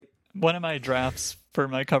One of my drafts for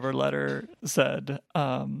my cover letter said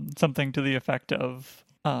something to the effect of,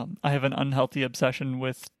 I have an unhealthy obsession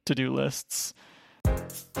with to-do lists.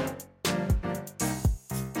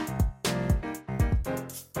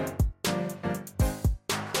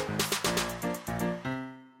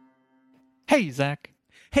 Hey, Zach.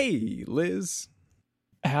 Hey, Liz.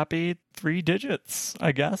 Happy 3 digits,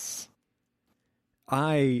 I guess.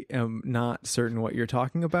 I am not certain what you're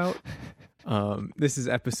talking about. This is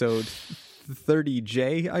episode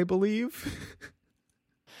 30J, I believe.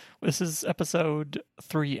 This is episode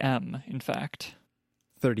 3M, in fact.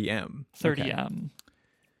 30M. 30M. Okay.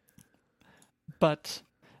 But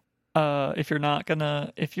if you're not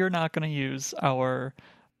gonna use our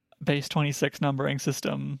base 26 numbering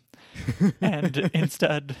system and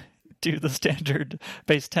instead do the standard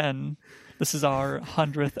base 10, this is our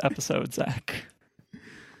 100th episode, Zach.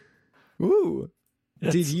 Ooh.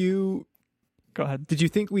 Did you... Go ahead. Did you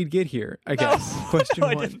think we'd get here? I guess. No. Question No,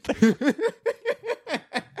 one.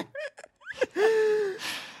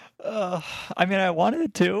 I mean, I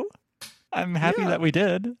wanted to. I'm happy that we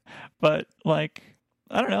did. But, like,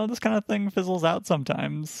 I don't know. This kind of thing fizzles out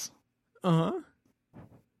sometimes. Uh-huh.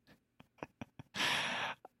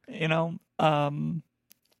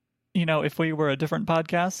 If we were a different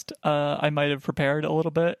podcast, I might have prepared a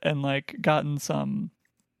little bit and, like, gotten some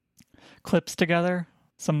clips together,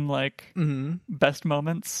 some like best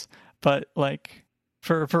moments, but like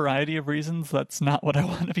for a variety of reasons, that's not what I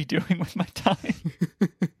want to be doing with my time.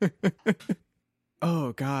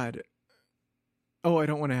 Oh God. Oh, I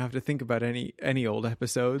don't want to have to think about any old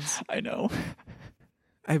episodes. I know.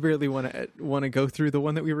 I really want to go through the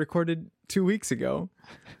one that we recorded 2 weeks ago.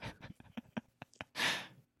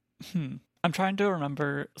 I'm trying to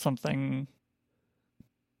remember something.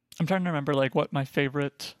 I'm trying to remember like what my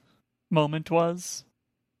favorite moment was,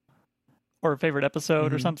 or a favorite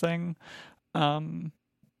episode or something. The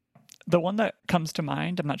one that comes to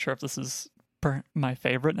mind, I'm not sure if this is my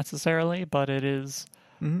favorite necessarily, but it is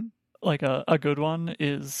like a good one,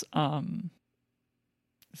 is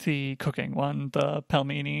the cooking one, the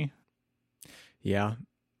pelmeni. Yeah,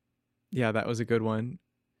 that was a good one.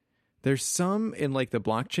 There's some in like the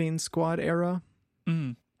Blockchain Squad era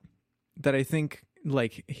that I think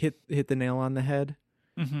like hit the nail on the head.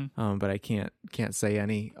 But I can't say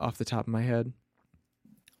any off the top of my head.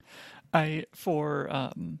 For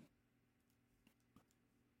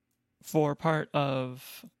part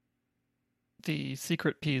of the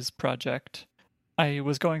Secret Peas project, I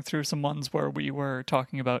was going through some ones where we were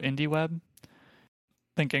talking about IndieWeb,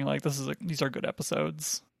 thinking like these are good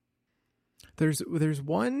episodes. There's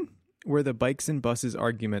one where the bikes and buses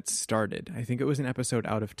arguments started. I think it was an episode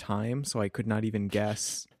out of time, so I could not even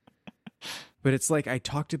guess. But it's like I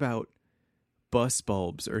talked about bus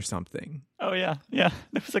bulbs or something. Oh, yeah. Yeah,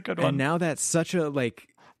 that was a good one. And now that's such a, like,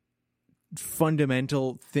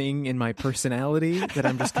 fundamental thing in my personality that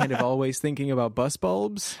I'm just kind of always thinking about bus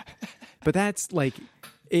bulbs. But that's, like,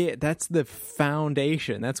 that's the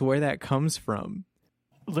foundation. That's where that comes from.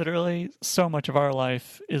 Literally, so much of our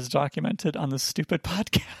life is documented on this stupid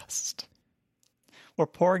podcast. We're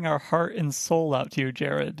pouring our heart and soul out to you,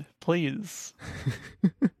 Jared. Please.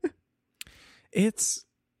 It's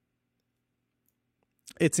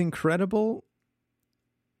incredible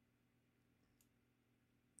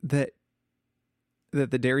that the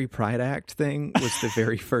Dairy Pride Act thing was the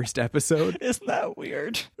very first episode. Isn't that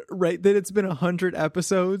weird? Right, that it's been 100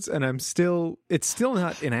 episodes and it's still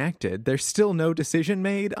not enacted. There's still no decision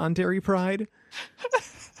made on Dairy Pride.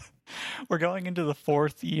 We're going into the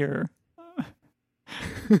 4th year.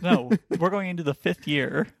 No, we're going into the 5th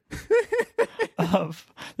year of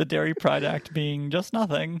the Dairy Pride Act being just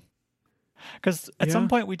nothing. Because at some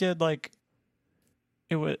point we did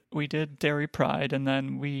we did Dairy Pride, and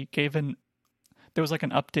then there was like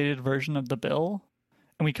an updated version of the bill,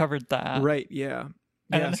 and we covered that. Right, yeah.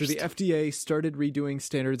 Yeah, so the FDA started redoing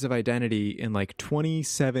standards of identity in like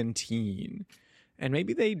 2017. And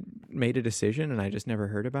maybe they made a decision and I just never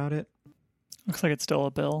heard about it. Looks like it's still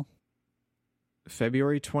a bill.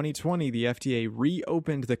 February 2020, the FDA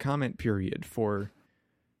reopened the comment period for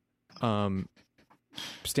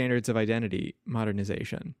standards of identity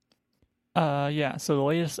modernization. Yeah, so the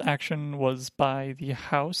latest action was by the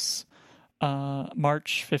House,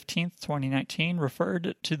 March 15th, 2019,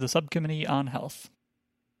 referred to the Subcommittee on Health.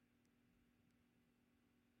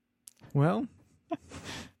 Well,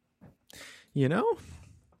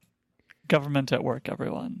 Government at work,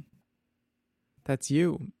 everyone. That's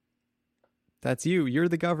you. That's you. You're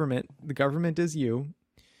the government. The government is you.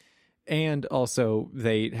 And also,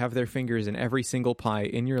 they have their fingers in every single pie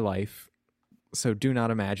in your life. So do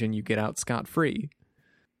not imagine you get out scot-free.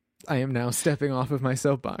 I am now stepping off of my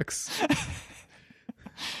soapbox.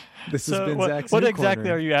 This has been Zach's What New exactly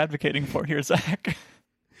Corner. are you advocating for here, Zach?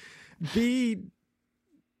 Be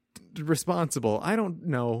responsible. I don't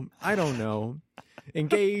know.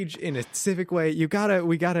 Engage in a civic way.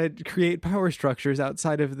 We gotta create power structures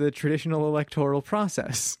outside of the traditional electoral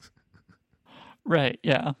process. Right,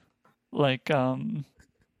 yeah. Like, I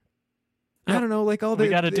don't know, like all the, we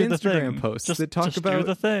gotta the do the Instagram thing. posts Just, that talk just about do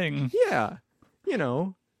the thing. Yeah. You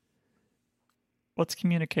know. Let's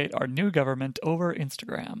communicate our new government over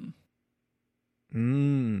Instagram.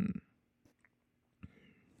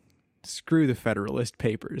 Screw the Federalist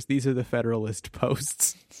Papers. These are the Federalist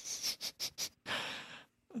posts.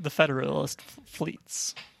 The Federalist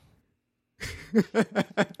fleets.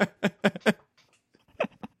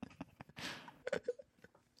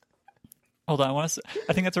 Hold on,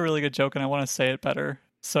 I think that's a really good joke, and I want to say it better.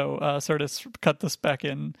 So, sort of cut this back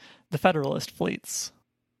in. The Federalist fleets.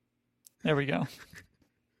 There we go.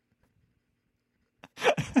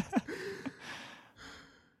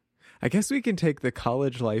 I guess we can take the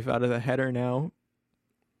college life out of the header now.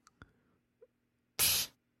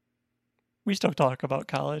 We still talk about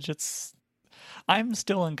college. I'm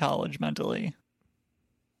still in college mentally.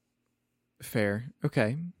 Fair.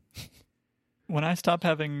 Okay. When I stop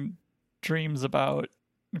having dreams about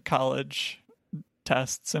college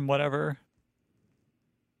tests and whatever,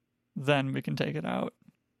 then we can take it out.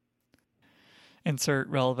 Insert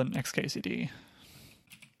relevant XKCD.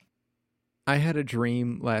 I had a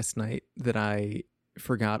dream last night that I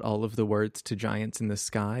forgot all of the words to Giants in the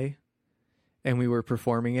Sky, and we were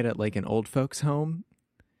performing it at like an old folks home.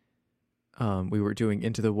 We were doing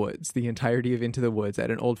Into the Woods, the entirety of Into the Woods at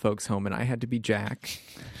an old folks home, and I had to be Jack,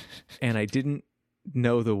 and I didn't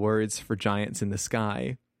know the words for Giants in the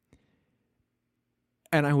Sky.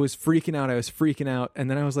 And I was freaking out, and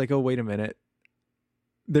then I was like, oh, wait a minute.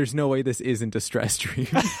 There's no way this isn't a stress dream.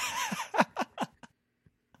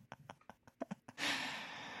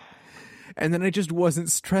 And then I just wasn't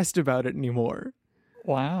stressed about it anymore.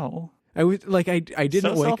 Wow. I was like, I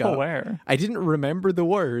didn't so wake self-aware. up. I didn't remember the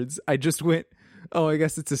words. I just went, oh, I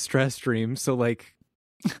guess it's a stress dream. So like,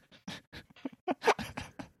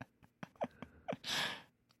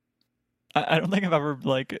 I don't think I've ever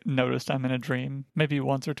like noticed I'm in a dream. Maybe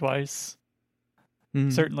once or twice.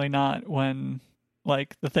 Certainly not when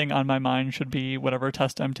like the thing on my mind should be whatever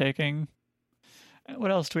test I'm taking. What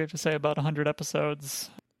else do we have to say about 100 episodes?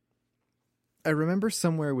 I remember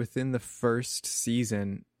somewhere within the first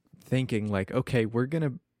season thinking like, okay, we're going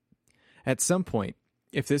to, at some point,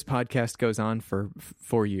 if this podcast goes on for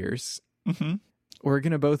 4 years, we're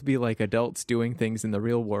going to both be like adults doing things in the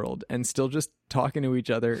real world and still just talking to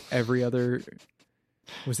each other every other,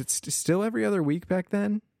 was it still every other week back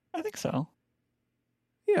then? I think so.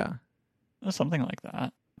 Yeah. Something like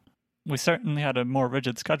that. We certainly had a more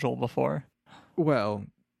rigid schedule before. Well,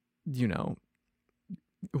 you know,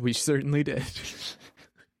 we certainly did.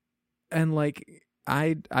 And like,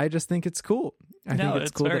 I just think it's cool. I think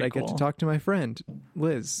it's cool that I get to talk to my friend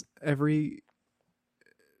Liz every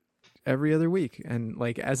other week, and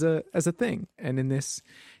like as a thing. And in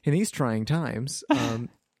these trying times,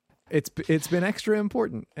 it's been extra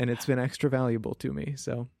important, and it's been extra valuable to me.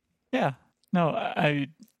 So yeah, no, I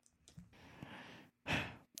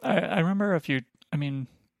remember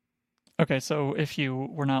okay, so if you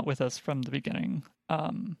were not with us from the beginning,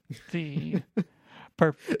 the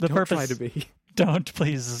purpose, try to be.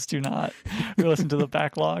 Please do not listen to the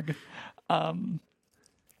backlog.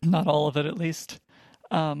 Not all of it, at least.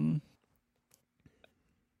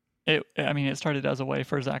 It started as a way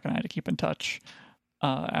for Zach and I to keep in touch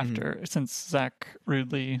since Zach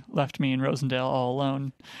rudely left me and Rosendale all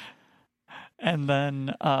alone. And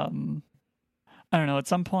then, I don't know, at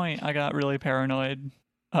some point I got really paranoid.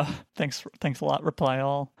 Thanks a lot, Reply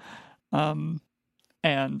All.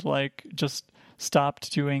 And like just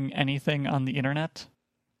stopped doing anything on the internet.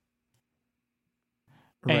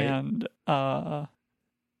 Right. And I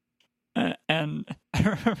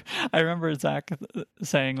remember Zach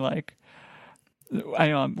saying like, I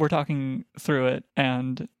know we're talking through it,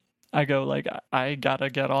 and I go like, I gotta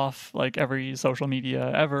get off like every social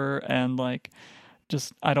media ever, and like,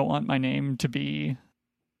 just I don't want my name to be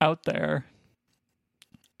out there.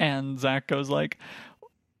 And Zach goes like,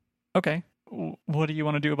 okay, what do you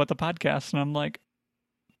want to do about the podcast? And I'm like,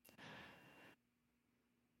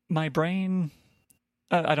 my brain,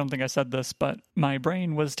 I don't think I said this, but my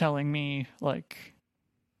brain was telling me like,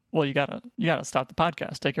 well, you gotta stop the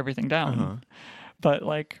podcast, take everything down. But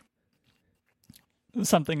like,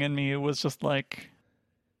 something in me was just like,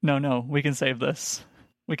 no, we can save this.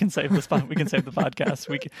 We can save this. We can save the podcast.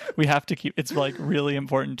 We have to keep. It's like really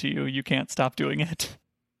important to you. You can't stop doing it.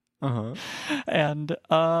 And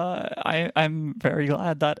I'm very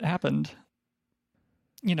glad that happened.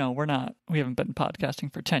 You know, we haven't been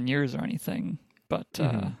podcasting for 10 years or anything, but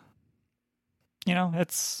you know,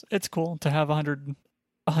 it's cool to have 100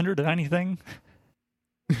 of anything.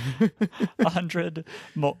 100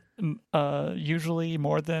 usually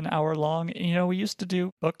more than an hour long. You know, we used to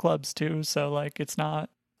do book clubs too, so like it's not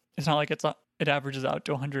like it averages out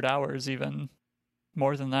to 100 hours, even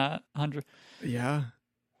more than that. 100. Yeah,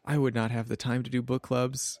 I would not have the time to do book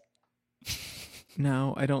clubs.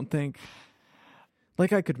 No, I don't think.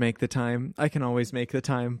 Like, I could make the time. I can always make the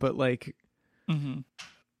time, but like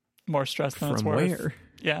more stress than it's from worth. where?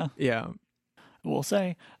 Yeah. I will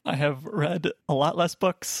say I have read a lot less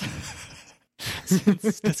books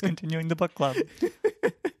since discontinuing the book club.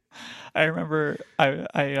 I remember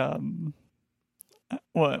when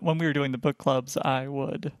we were doing the book clubs, I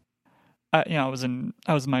was in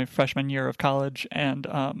my freshman year of college, and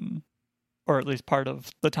or at least part of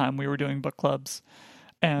the time we were doing book clubs,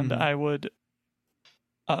 and I was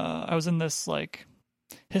in this like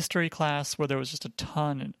history class where there was just a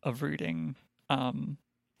ton of reading.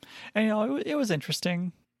 And, you know, it was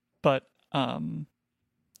interesting, but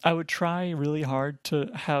I would try really hard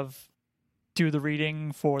to do the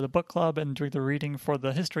reading for the book club and do the reading for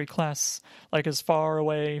the history class like as far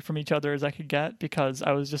away from each other as I could get, because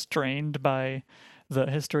I was just drained by the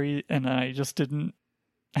history and I just didn't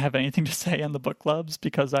have anything to say on the book clubs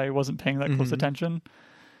because I wasn't paying that close attention.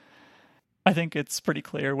 I think it's pretty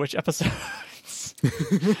clear which episodes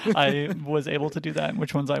I was able to do that and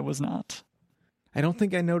which ones I was not. I don't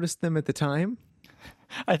think I noticed them at the time.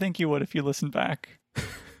 I think you would if you listened back.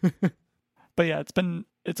 But yeah,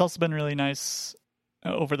 it's also been really nice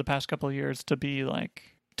over the past couple of years to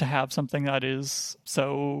have something that is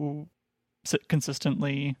so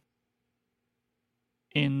consistently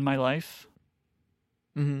in my life.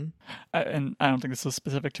 And I don't think this is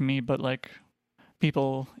specific to me, but like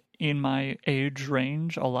people in my age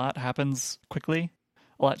range, a lot happens quickly.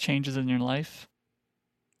 A lot changes in your life.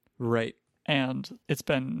 Right. And it's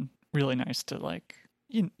been really nice to like,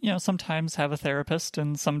 you know, sometimes have a therapist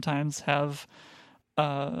and sometimes have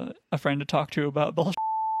a friend to talk to about bullshit.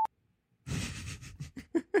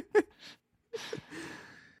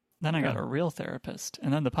 Then I got a real therapist,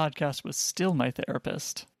 and then the podcast was still my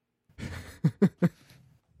therapist.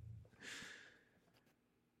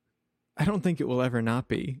 I don't think it will ever not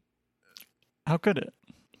be. How could it?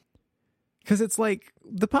 Because it's like,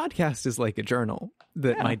 the podcast is like a journal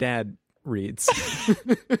that my dad reads.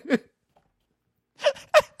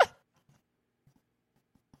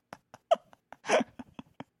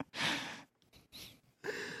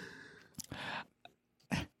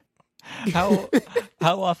 How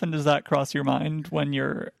often does that cross your mind when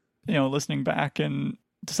you're, you know, listening back and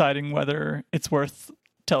deciding whether it's worth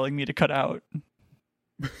telling me to cut out,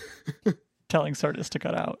 telling Sardis to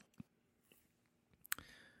cut out?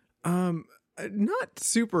 Not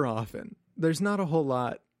super often. There's not a whole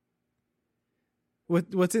lot.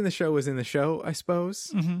 What's in the show is in the show, I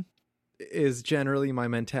suppose. Is generally my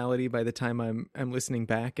mentality by the time I'm listening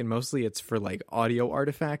back, and mostly it's for like audio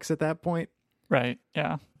artifacts at that point. Right.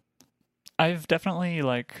 Yeah. I've definitely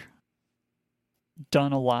like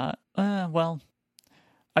done a lot. I was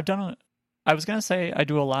going to say I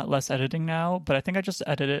do a lot less editing now, but I think I just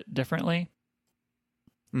edit it differently.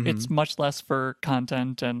 It's much less for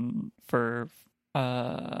content and for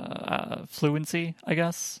fluency, I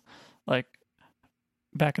guess. Like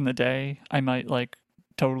back in the day, I might like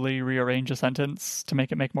totally rearrange a sentence to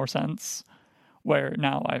make it make more sense, where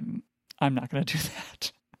now I'm not going to do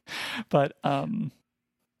that. But go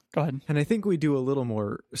ahead. And I think we do a little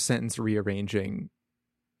more sentence rearranging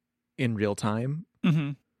in real time.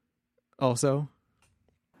 Also.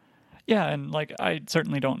 Yeah, and like I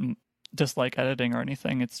certainly don't dislike editing or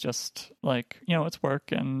anything. It's just like, you know, it's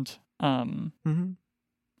work, and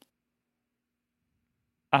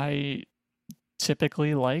I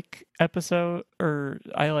typically like I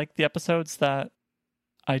like the episodes that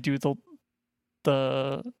I do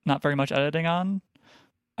the not very much editing on.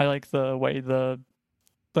 I like the way the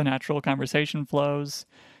natural conversation flows.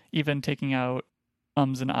 Even taking out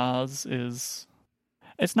ums and ahs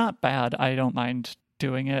it's not bad. I don't mind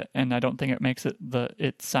doing it, and I don't think it makes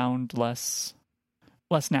it sound less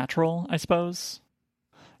natural, I suppose.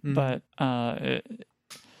 But I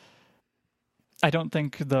don't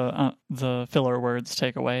think the filler words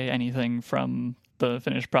take away anything from the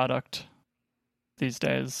finished product these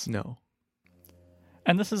days. No.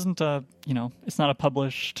 And this isn't it is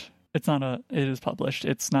published.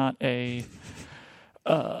 It's not a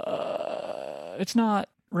It's not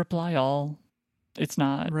Reply All. It's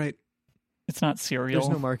not Right. It's not Serial. There's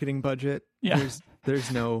no marketing budget. Yeah.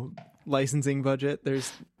 There's no licensing budget.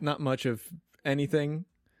 There's not much of anything.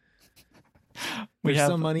 We There's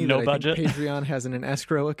have some money no that budget. I think Patreon has in an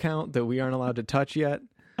escrow account that we aren't allowed to touch yet.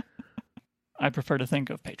 I prefer to think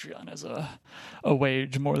of Patreon as a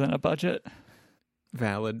wage more than a budget.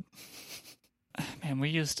 Valid. Man,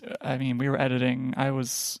 we were editing. I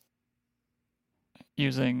was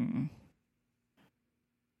using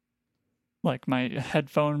like my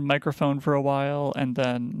headphone microphone for a while, and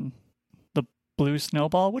then the Blue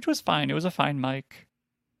Snowball, which was fine. It was a fine mic.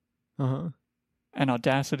 Uh-huh. And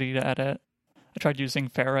Audacity to edit. I tried using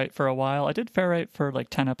Ferrite for a while. I did Ferrite for like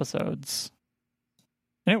 10 episodes.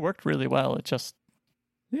 And it worked really well. It just...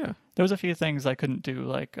 Yeah. There was a few things I couldn't do,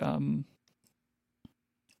 like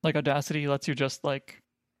Audacity lets you just like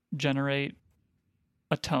generate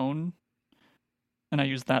a tone, and I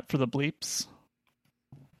used that for the bleeps.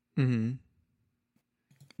 Mm-hmm.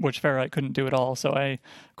 Which Ferrite couldn't do at all, so I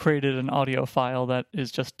created an audio file that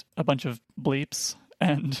is just a bunch of bleeps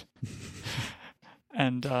and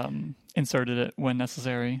inserted it when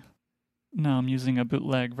necessary. Now I'm using a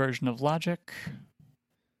bootleg version of Logic,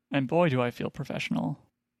 and boy, do I feel professional.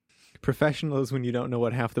 Professional is when you don't know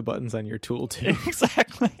what half the buttons on your tool do.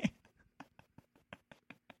 Exactly.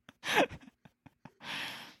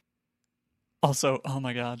 Also, oh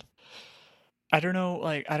my god. I don't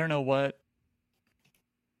know what.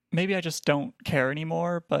 Maybe I just don't care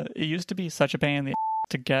anymore, but it used to be such a pain in the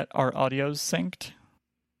to get our audios synced.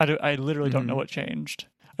 I literally don't know what changed.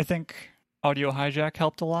 I think Audio Hijack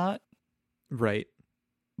helped a lot. Right.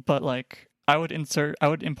 But like I would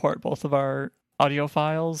import both of our audio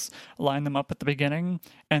files, line them up at the beginning,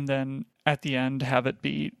 and then at the end have it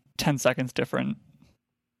be 10 seconds different.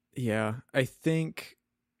 Yeah, I think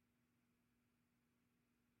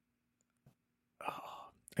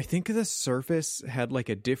the Surface had like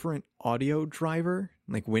a different audio driver.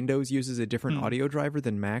 Like Windows uses a different audio driver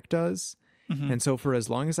than Mac does. Mm-hmm. And so for as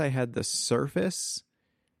long as I had the Surface,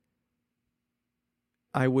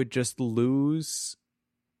 I would just lose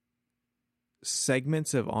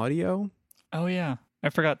segments of audio. Oh yeah, I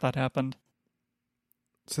forgot that happened.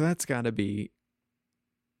 So that's got to be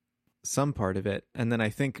some part of it. And then I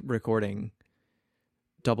think recording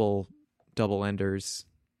double enders,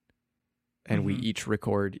 and we each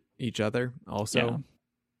record each other also,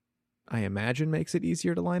 I imagine makes it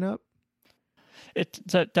easier to line up. It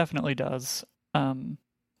definitely does. I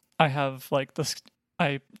have like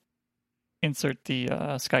I insert the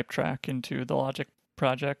Skype track into the Logic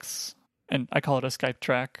projects, and I call it a Skype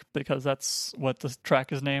track because that's what the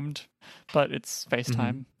track is named, but it's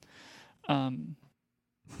FaceTime.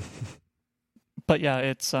 But yeah,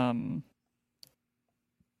 it's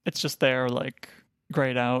just there like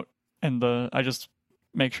grayed out, and I just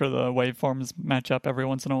make sure the waveforms match up every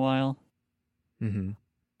once in a while. Mm-hmm.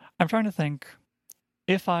 I'm trying to think,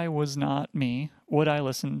 if I was not me, would I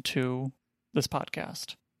listen to this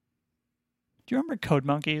podcast? Do you remember Code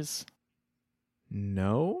Monkeys?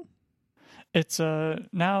 No. It's a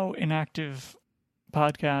now inactive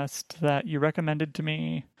podcast that you recommended to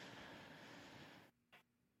me.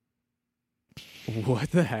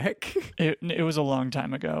 What the heck? It was a long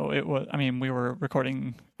time ago. It was. I mean, we were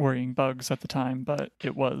recording Worrying Bugs at the time, but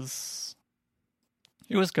it was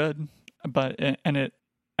good. But it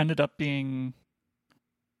ended up being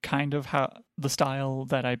kind of how the style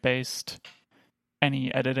that I based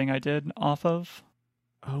any editing I did off of.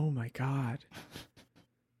 Oh my god.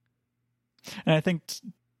 And I think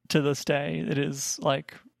to this day it is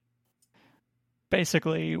like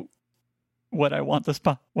basically what I want this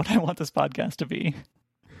podcast to be.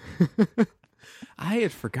 I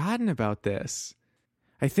had forgotten about this.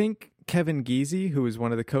 I think Kevin Geesey, who was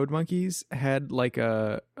one of the Code Monkeys, had like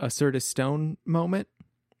a Curtis Stone moment.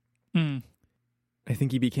 I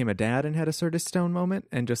think he became a dad and had a Curtis Stone moment,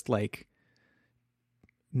 and just like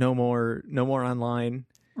no more online.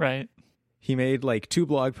 Right. He made like 2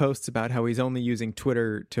 blog posts about how he's only using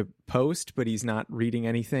Twitter to post, but he's not reading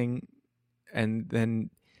anything. And then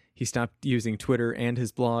he stopped using Twitter and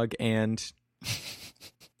his blog and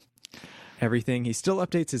everything. He still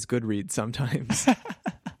updates his Goodreads sometimes.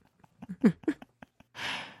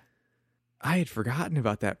 I had forgotten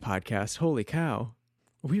about that podcast. Holy cow.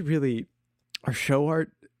 Our show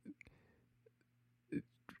art,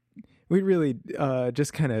 we really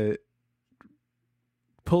just kind of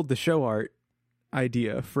pulled the show art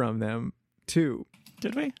idea from them too.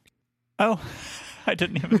 Did we? Oh, I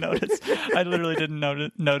didn't even notice. I literally didn't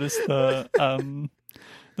notice the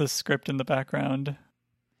script in the background.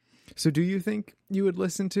 So do you think you would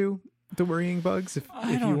listen to the Worrying Bugs if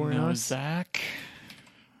I you don't weren't know, us? Zach.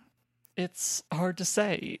 It's hard to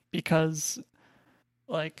say because,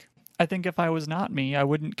 like, I think if I was not me, I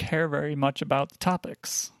wouldn't care very much about the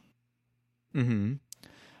topics. Mm-hmm.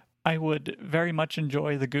 I would very much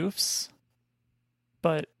enjoy the goofs,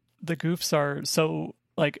 but the goofs are so,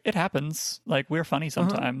 like, it happens. Like, we're funny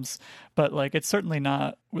sometimes, but, like, it's certainly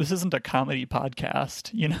not, this isn't a comedy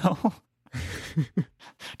podcast, you know?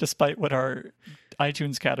 Despite what our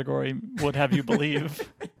iTunes category would have you believe.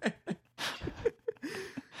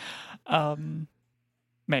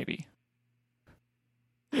 Maybe.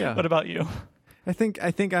 Yeah. What about you? I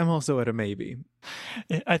think I'm also at a maybe.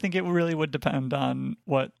 I think it really would depend on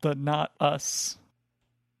what the not us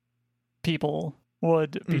people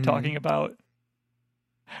would be talking about.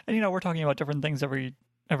 And we're talking about different things every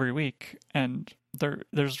week, and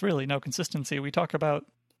there's really no consistency. We talked about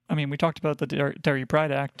the Dairy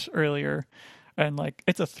Pride Act earlier, and like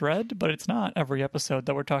it's a thread, but it's not every episode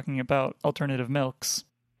that we're talking about alternative milks.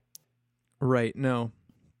 Right, no.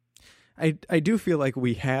 I do feel like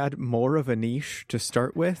we had more of a niche to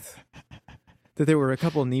start with. That there were a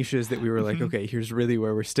couple niches that we were like, okay, here's really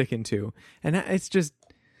where we're sticking to. And it's just,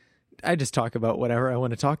 I just talk about whatever I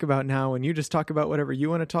want to talk about now, and you just talk about whatever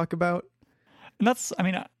you want to talk about. And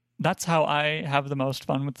that's how I have the most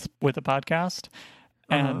fun with the podcast.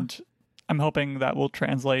 And I'm hoping that will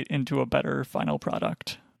translate into a better final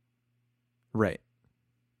product. Right.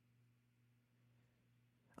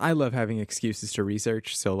 I love having excuses to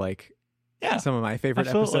research. So, like, some of my favorite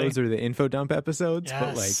episodes are the info dump episodes.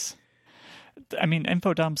 Yes. But, like,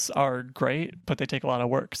 info dumps are great, but they take a lot of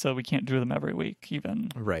work. So we can't do them every week, even.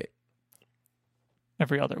 Right.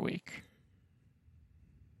 Every other week.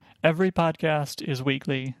 Every podcast is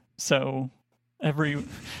weekly. So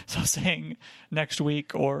saying next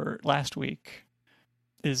week or last week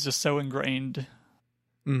is just so ingrained.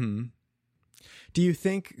 Mm-hmm. Do you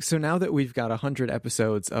think, so now that we've got 100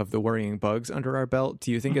 episodes of The Worrying Bugs under our belt,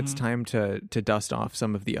 do you think it's time to dust off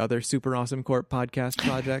some of the other Super Awesome Corp podcast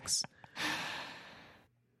projects?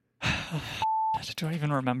 Do I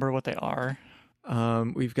even remember what they are?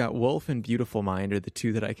 We've got Wolf and Beautiful Mind are the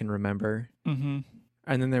two that I can remember. Mm-hmm.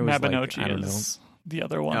 And then there was Mabinogi is the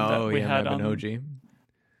other one that we had Mabinogi.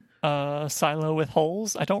 On Silo with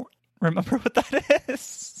Holes. I don't remember what that is.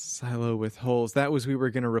 Silo with Holes. That was we were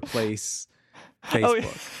going to replace Facebook.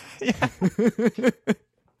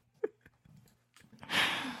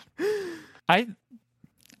 Yeah.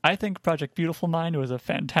 I think Project Beautiful Mind was a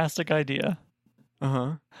fantastic idea.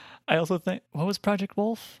 Uh-huh. I also think, what was Project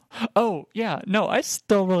Wolf? Oh, yeah. No, I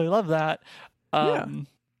still really love that. I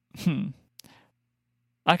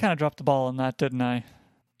kind of dropped the ball on that, didn't I?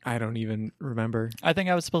 I don't even remember. I think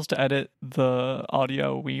I was supposed to edit the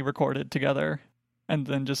audio we recorded together and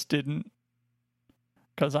then just didn't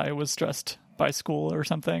because I was stressed by school or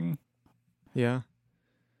something. Yeah.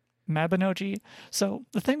 Mabinogi. So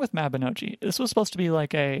the thing with Mabinogi, this was supposed to be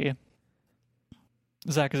like a...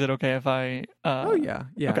 Zach, is it okay if I... oh, yeah.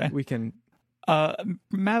 Yeah, okay. We can...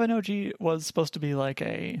 Mabinogi was supposed to be like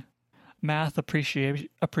a math appreciation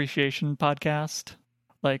podcast.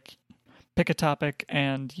 Like, pick a topic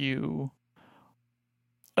and you...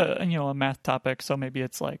 a math topic, so maybe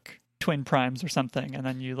it's like twin primes or something, and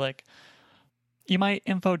then you like... You might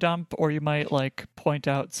info dump, or you might like point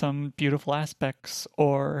out some beautiful aspects,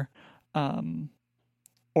 or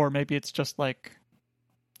maybe it's just like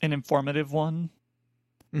an informative one.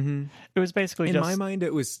 Mm-hmm. It was basically in my mind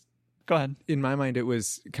it was... Go ahead. In my mind it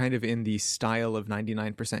was kind of in the style of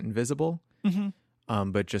 99% Invisible,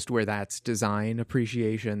 but just where that's design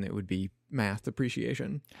appreciation, it would be math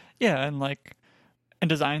appreciation. Yeah, and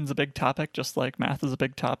design's a big topic, just like math is a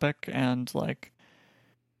big topic, and like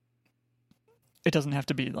it doesn't have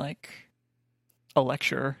to be like a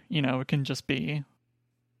lecture, it can just be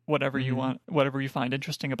whatever you want, whatever you find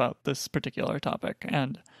interesting about this particular topic.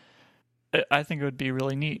 And I think it would be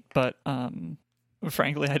really neat, but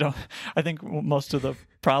frankly, I think most of the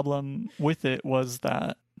problem with it was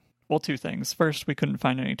that, well, two things. First, we couldn't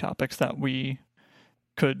find any topics that we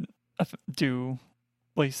could do.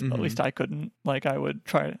 At least I couldn't. Like, I would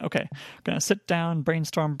try, okay, I'm going to sit down,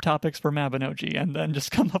 brainstorm topics for Mabinogi, and then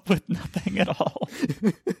just come up with nothing at all.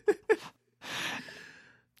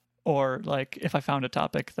 Or, like, if I found a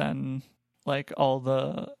topic, then, like, all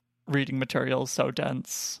the reading material is so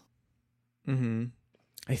dense.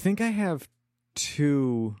 I think I have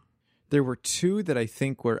two. There were two that I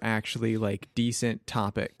think were actually, like, decent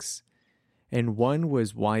topics. And one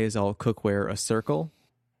was, why is all cookware a circle?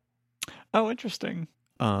 Oh, interesting.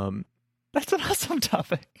 That's an awesome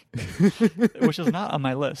topic, which is not on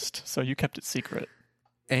my list, so you kept it secret.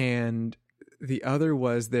 And the other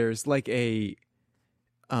was there's like a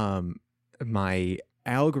my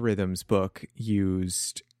algorithms book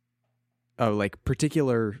used like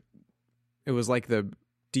particular, it was like the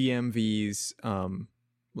DMV's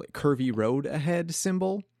like curvy road ahead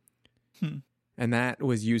symbol. And that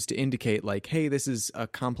was used to indicate like, hey, this is a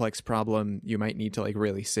complex problem. You might need to like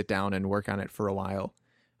really sit down and work on it for a while.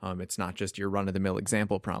 It's not just your run-of-the-mill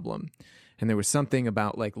example problem. And there was something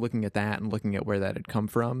about like looking at that and looking at where that had come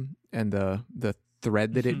from and the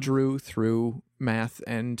thread that it drew through math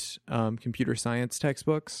and computer science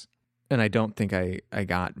textbooks. And I don't think I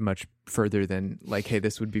got much further than like, hey,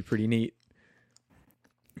 this would be pretty neat.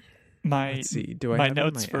 Let's see. Do I have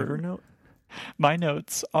notes for Evernote? My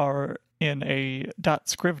notes are in a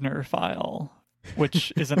 .scrivener file,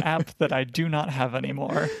 which is an app that I do not have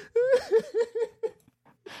anymore.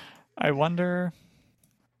 I wonder.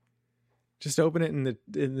 Just open it in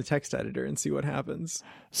the text editor and see what happens.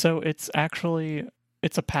 So it's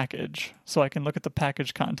a package, so I can look at the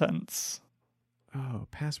package contents. Oh,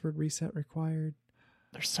 password reset required.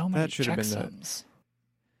 There's so many checksums.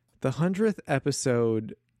 The 100th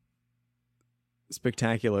episode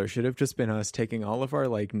spectacular should have just been us taking all of our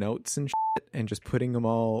like notes and shit and just putting them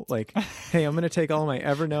all like, hey, I'm going to take all my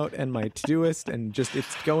Evernote and my Todoist and just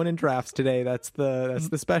it's going in drafts today. That's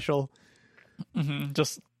the special. Mm-hmm.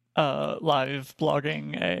 Just live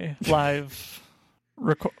blogging, a live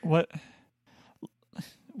what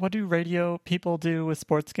do radio people do with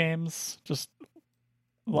sports games? Just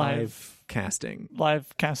live casting,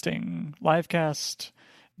 live cast,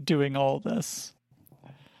 doing all this.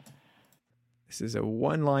 This is a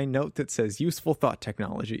one-line note that says useful thought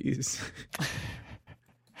technologies.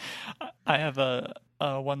 I have a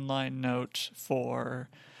one-line note for,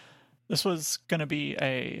 this was going to be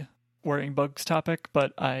a worrying bugs topic,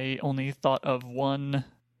 but I only thought of one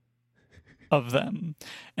of them,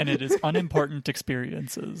 and it is unimportant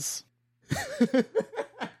experiences.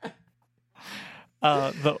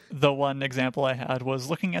 The one example I had was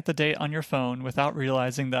looking at the date on your phone without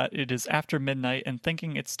realizing that it is after midnight and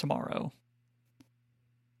thinking it's tomorrow.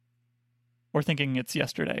 Or thinking it's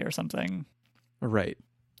yesterday or something. Right.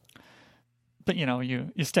 But,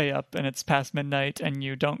 you stay up and it's past midnight and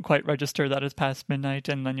you don't quite register that it's past midnight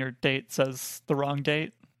and then your date says the wrong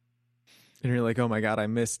date. And you're like, oh my God, I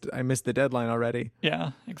missed the deadline already.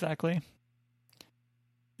 Yeah, exactly.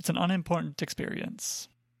 It's an unimportant experience.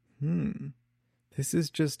 This is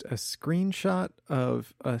just a screenshot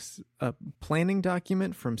of a planning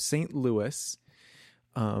document from St. Louis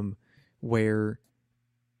where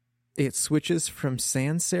it switches from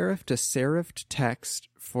sans serif to serifed text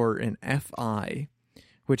for an FI,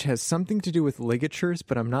 which has something to do with ligatures,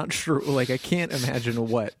 but I'm not sure. Like, I can't imagine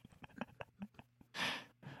what.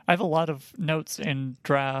 I have a lot of notes in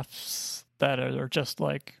drafts that are just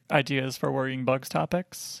like ideas for worrying bugs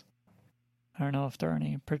topics. I don't know if there are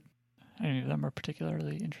any of them are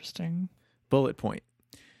particularly interesting. Bullet point.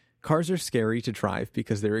 Cars are scary to drive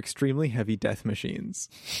because they're extremely heavy death machines.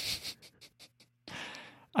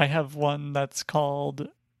 I have one that's called,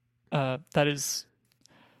 that is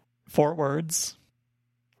 4 words,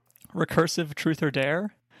 recursive truth or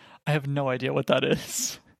dare. I have no idea what that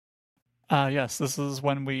is. Yes, this is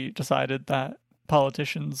when we decided that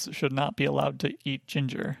politicians should not be allowed to eat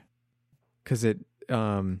ginger. Because it,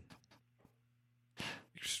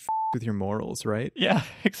 just with your morals, right? Yeah,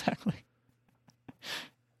 exactly.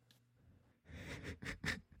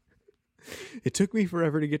 It took me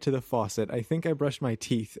forever to get to the faucet. I think I brushed my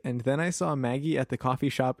teeth, and then I saw Maggie at the coffee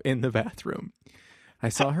shop in the bathroom. I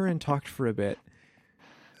saw her and talked for a bit.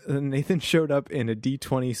 Then Nathan showed up in a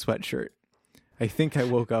D20 sweatshirt. I think I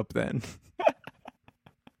woke up then.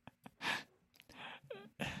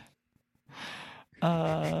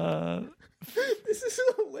 This is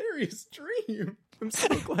a hilarious dream. I'm so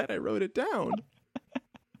glad I wrote it down.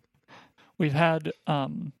 We've had,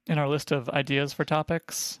 in our list of ideas for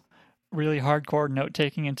topics, really hardcore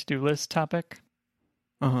note-taking and to-do list topic.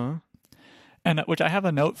 Uh-huh. And which I have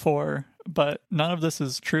a note for, but none of this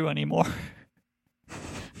is true anymore.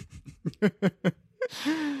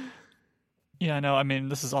 Yeah, no, I mean,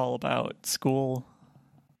 this is all about school.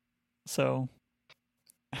 So,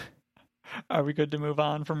 are we good to move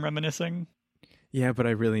on from reminiscing? Yeah, but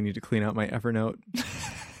I really need to clean out my Evernote.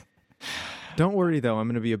 Don't worry, though. I'm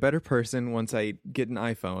going to be a better person once I get an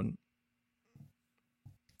iPhone.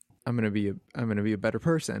 I'm going to be a better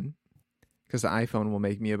person because the iPhone will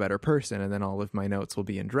make me a better person, and then all of my notes will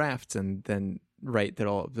be in drafts, and then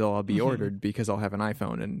they'll all be ordered because I'll have an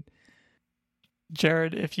iPhone. And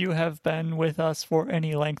Jared, if you have been with us for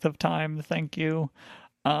any length of time, thank you.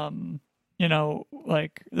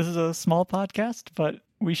 Like, this is a small podcast, but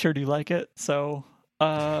we sure do like it. So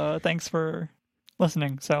thanks for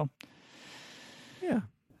listening. So yeah.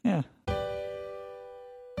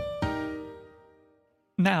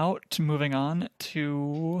 Now moving on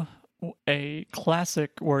to a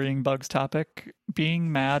classic Worrying Bugs topic: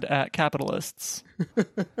 being mad at capitalists.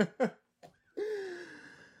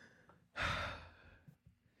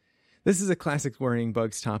 This is a classic Worrying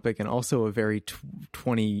Bugs topic, and also a very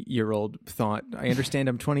 20-year-old thought. I understand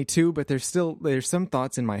I'm 22, but there's some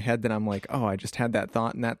thoughts in my head that I'm like, oh, I just had that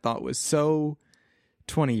thought, and that thought was so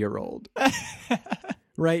 20-year-old.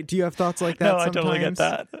 Right? Do you have thoughts like that? No, sometimes? I totally get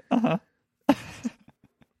that.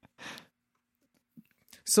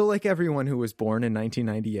 So, like everyone who was born in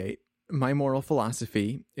 1998, my moral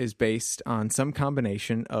philosophy is based on some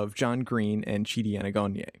combination of John Green and Chidi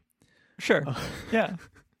Anagonye. Sure. Yeah.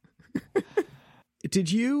 Did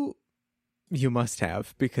you must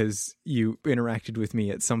have, because you interacted with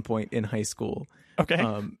me at some point in high school. Okay.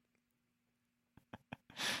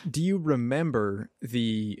 Do you remember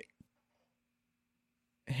the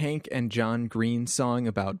Hank and John Green song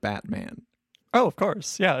about Batman? Oh, of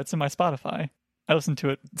course. Yeah, it's in my Spotify. I listen to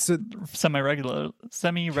it semi-regularly.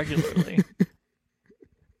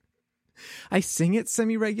 I sing it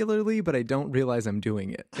semi-regularly, but I don't realize I'm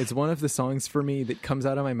doing it. It's one of the songs for me that comes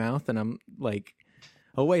out of my mouth, and I'm like,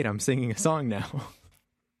 oh, wait, I'm singing a song now.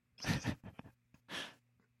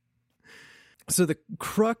 So the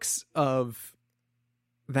crux of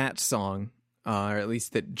that song, or at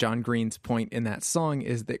least that John Green's point in that song,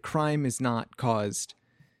 is that crime is not caused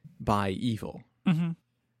by evil. Mm-hmm.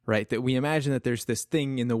 Right? That we imagine that there's this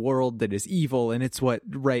thing in the world that is evil, and it's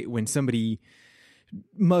when somebody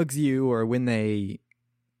mugs you, or when they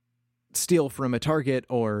steal from a Target,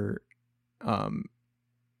 or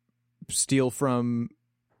steal from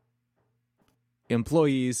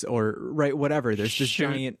employees, or whatever. There's this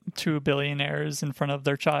giant 2 billionaires in front of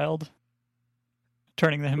their child,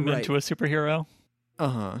 turning him into a superhero.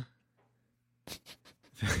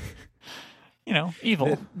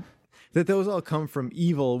 Evil. That those all come from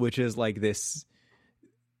evil, which is like this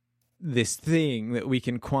thing that we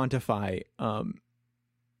can quantify.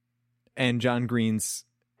 And John Green's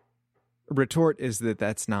retort is that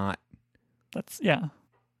that's not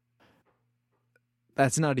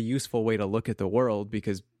a useful way to look at the world,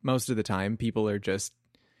 because most of the time people are just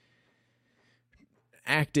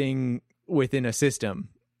acting within a system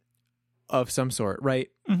of some sort, right?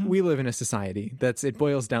 Mm-hmm. We live in a society. It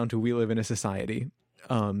boils down to, we live in a society.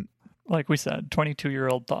 Like we said,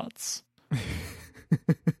 22-year-old thoughts.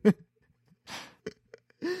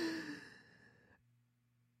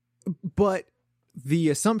 But the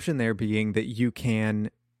assumption there being that you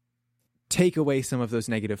can take away some of those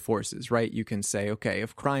negative forces, right? You can say, okay,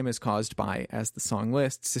 if crime is caused by, as the song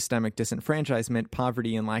lists, systemic disenfranchisement,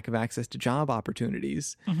 poverty, and lack of access to job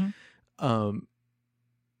opportunities, and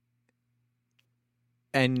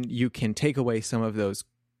you can take away some of those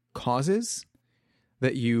causes,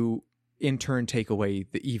 that you in turn take away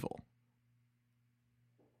the evil.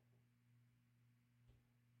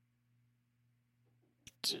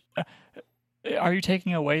 Are you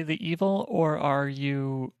taking away the evil, or are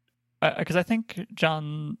you? Because I think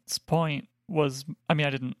John's point was, I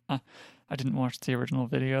mean, I didn't watch the original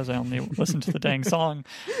videos. I only listened to the dang song,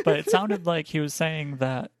 but it sounded like he was saying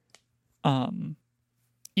that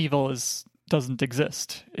evil doesn't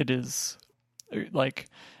exist. It is like,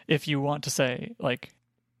 if you want to say like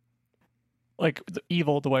the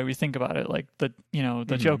evil, the way we think about it, like the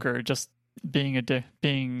Joker just being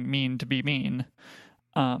being mean to be mean.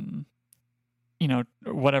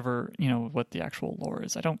 Whatever, what the actual lore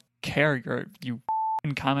is. I don't care, you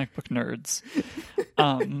comic book nerds.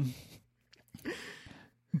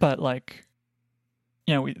 But like,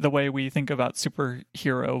 the way we think about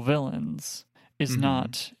superhero villains is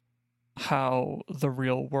not how the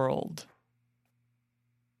real world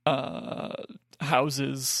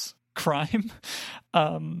houses crime.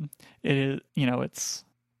 It is, it's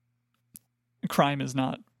crime is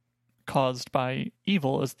not caused by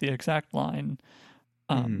evil, is the exact line.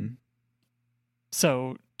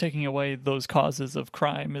 So taking away those causes of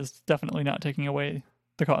crime is definitely not taking away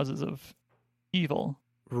the causes of evil.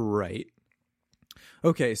 Right.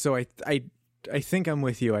 Okay, so I think I'm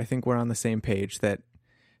with you. I think we're on the same page that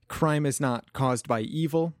crime is not caused by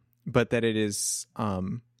evil, but that it is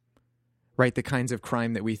right, the kinds of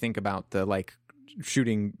crime that we think about, the like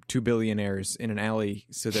shooting 2 billionaires in an alley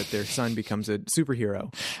so that their son becomes a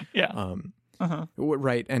superhero. Yeah.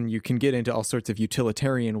 Right, and you can get into all sorts of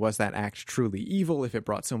utilitarian, was that act truly evil if it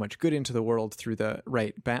brought so much good into the world through the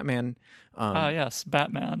Batman? Yes,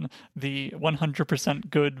 Batman, the 100%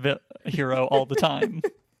 good hero all the time.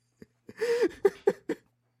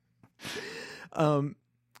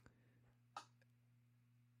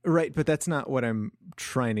 Right, but that's not what I'm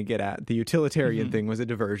trying to get at. The utilitarian thing was a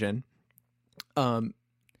diversion.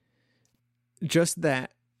 Just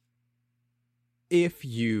that if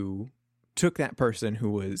you took that person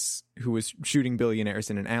who was shooting billionaires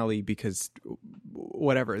in an alley because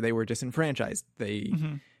whatever, they were disenfranchised, they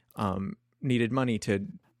needed money to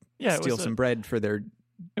steal some bread for their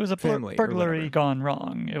family. Burglary gone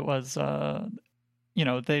wrong. It was the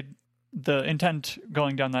intent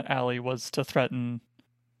going down that alley was to threaten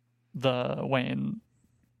the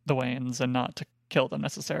Wayans and not to kill them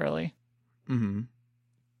necessarily. And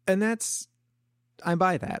I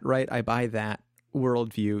buy that, right? I buy that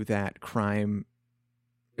worldview that crime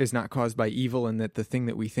is not caused by evil, and that the thing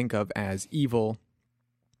that we think of as evil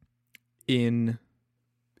in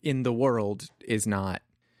the world is not,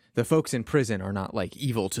 the folks in prison are not like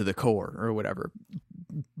evil to the core or whatever,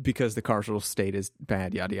 because the carceral state is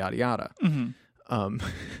bad, yada yada yada.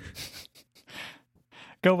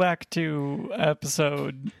 Go back to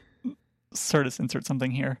episode, sort of insert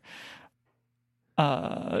something here,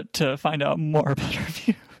 to find out more about our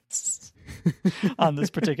views on this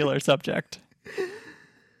particular subject.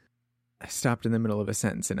 I stopped in the middle of a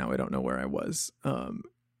sentence and now I don't know where I was.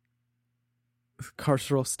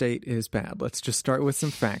 Carceral state is bad. Let's just start with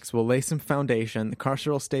some facts. We'll lay some foundation. The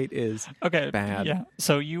carceral state is bad. Yeah.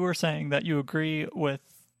 So you were saying that you agree with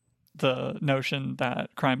the notion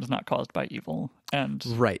that crime is not caused by evil, and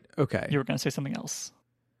right. Okay. You were going to say something else.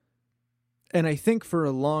 And I think for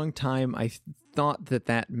a long time I thought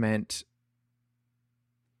that meant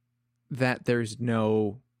that there's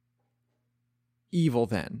no evil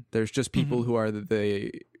then. There's just people who are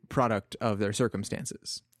the product of their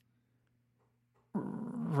circumstances.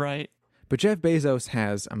 Right. But Jeff Bezos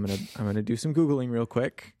has, I'm gonna do some Googling real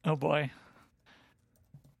quick. Oh boy.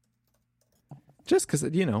 Just because,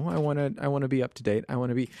 I want to be up to date.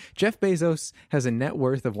 Jeff Bezos has a net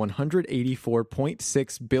worth of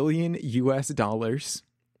 $184.6 billion US.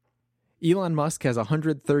 Elon Musk has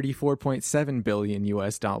 $134.7 billion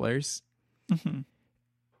US.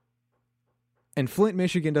 And Flint,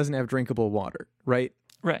 Michigan doesn't have drinkable water, right?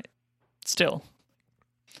 Right. Still.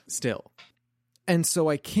 And so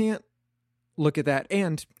I can't look at that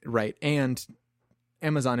and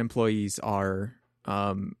Amazon employees are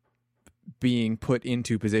being put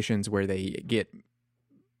into positions where they get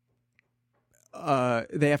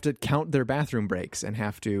they have to count their bathroom breaks and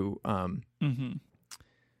have to are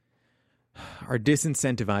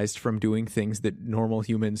disincentivized from doing things that normal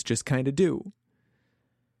humans just kind of do.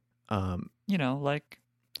 Like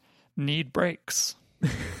need breaks.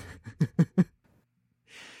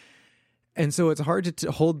 And so it's hard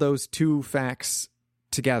to hold those two facts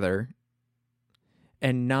together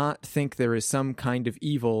and not think there is some kind of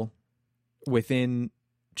evil within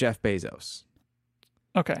Jeff Bezos.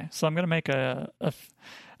 Okay, so I'm going to make I'm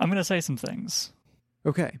going to say some things.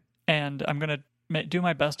 Okay. And I'm going to do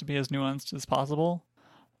my best to be as nuanced as possible,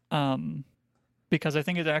 because I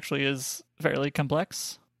think it actually is fairly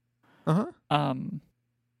complex. But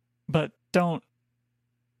don't,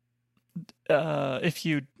 if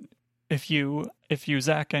you,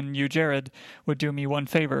 Zach, and you, Jared, would do me one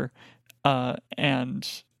favor,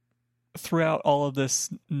 and throughout all of this,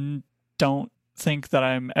 don't think that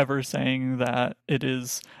I'm ever saying that it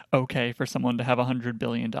is okay for someone to have $100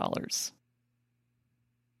 billion.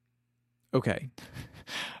 Okay.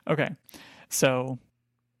 Okay. So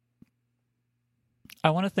I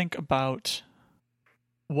want to think about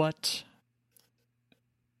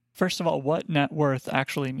first of all, what net worth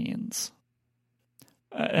actually means.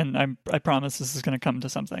 And I promise this is going to come to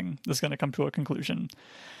something. This is going to come to a conclusion.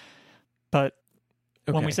 But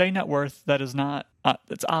when we say net worth, that is not,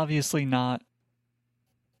 it's obviously not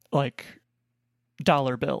like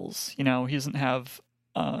dollar bills. He doesn't have,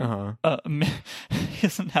 he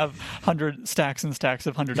doesn't have 100 stacks and stacks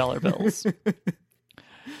of $100 bills.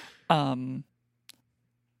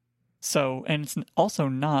 So, and it's also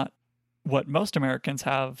not what most Americans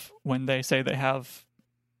have when they say they have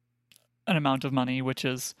an amount of money, which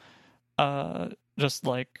is just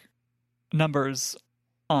like numbers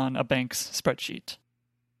on a bank's spreadsheet.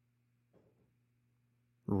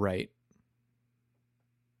 Right.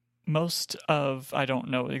 Most of, I don't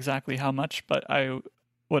know exactly how much, but I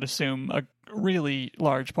would assume a really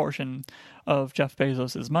large portion of Jeff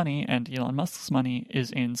Bezos' money and Elon Musk's money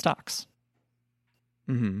is in stocks.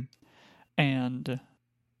 And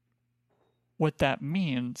what that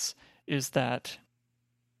means is that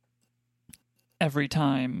every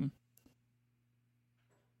time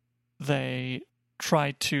they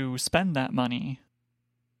try to spend that money,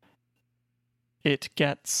 it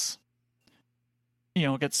gets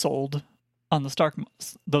sold on the stock,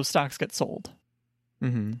 those stocks get sold.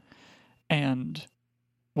 Mm-hmm. And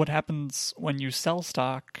what happens when you sell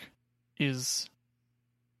stock is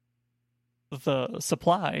the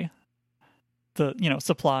supply,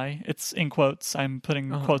 supply, it's in quotes. I'm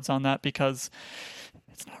putting quotes on that because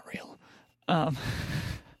it's not real.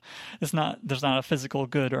 There's not a physical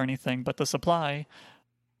good or anything, but the supply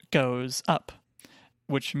goes up,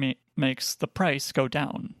 which makes the price go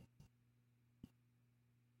down.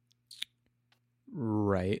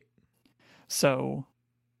 Right. So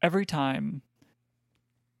every time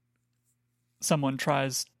someone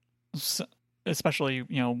tries, especially,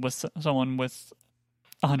 with someone with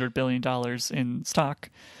 $100 billion in stock,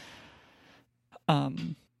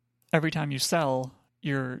 every time you sell,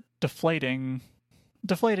 you're deflating.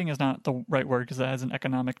 Deflating is not the right word because it has an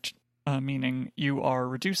economic meaning. You are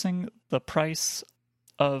reducing the price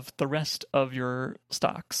of the rest of your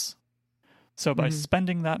stocks. So by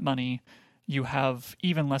spending that money, you have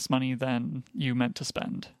even less money than you meant to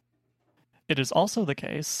spend. It is also the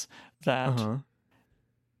case that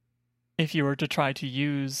if you were to try to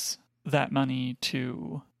use that money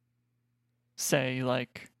to, say,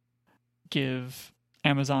 like, give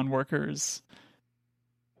Amazon workers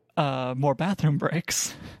more bathroom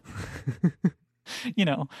breaks,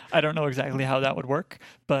 I don't know exactly how that would work,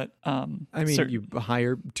 but you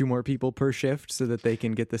hire 2 more people per shift so that they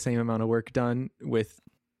can get the same amount of work done with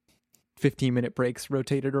 15-minute breaks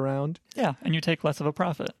rotated around. Yeah, and you take less of a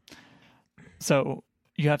profit. So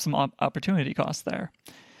you have some opportunity costs there.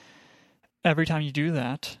 Every time you do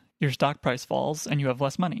that, your stock price falls and you have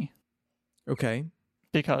less money. Okay.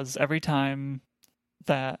 Because every time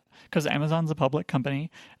because Amazon's a public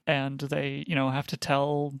company and they, have to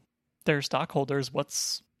tell their stockholders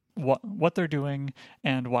what they're doing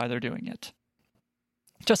and why they're doing it.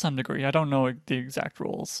 To some degree. I don't know the exact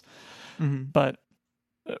rules. Mm-hmm. But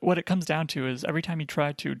what it comes down to is every time you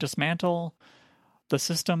try to dismantle the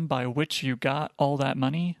system by which you got all that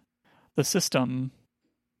money, the system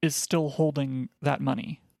is still holding that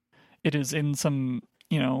money. It is in some,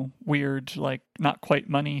 weird, like, not quite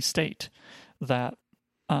money state that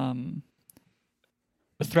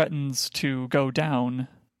threatens to go down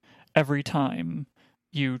every time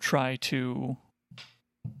you try to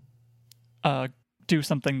do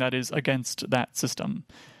something that is against that system.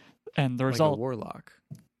 And the result... Like a warlock.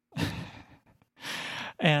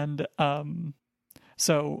 And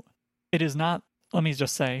so it is not, let me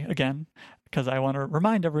just say again, because I want to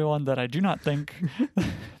remind everyone that I do not think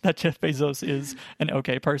that Jeff Bezos is an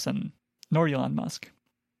okay person, nor Elon Musk.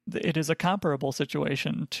 It is a comparable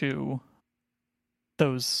situation to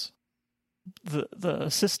the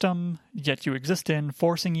system yet you exist in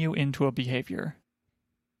forcing you into a behavior.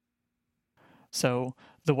 So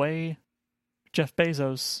the way Jeff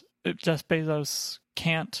Bezos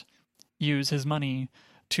can't use his money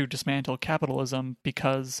to dismantle capitalism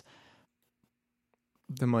because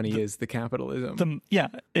the money is the capitalism.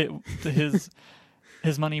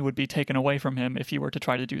 His money would be taken away from him if he were to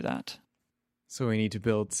try to do that. So we need to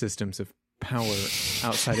build systems of power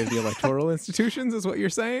outside of the electoral institutions, is what you're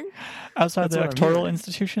saying? Outside the electoral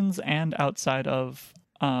institutions and outside of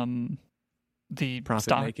the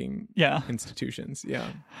profit-making institutions. Yeah.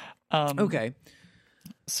 Okay.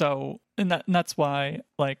 So, and that's why,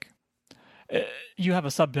 like, you have a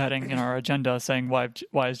subheading in our agenda saying why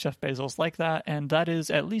is Jeff Bezos like that, and that is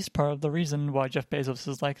at least part of the reason why Jeff Bezos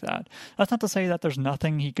is like that. That's not to say that there's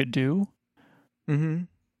nothing he could do. Mm-hmm.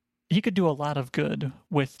 He could do a lot of good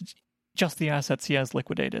with just the assets he has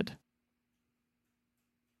liquidated.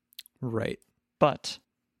 Right. But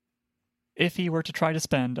if he were to try to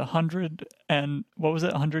spend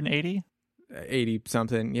 180? 80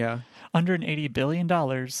 something, yeah. $180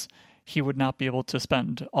 billion, he would not be able to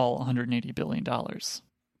spend all $180 billion.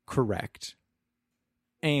 Correct.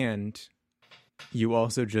 And you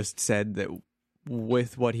also just said that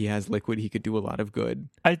with what he has liquid, he could do a lot of good.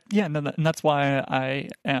 And that's why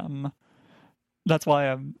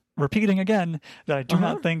I'm repeating again that I do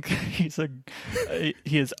not think he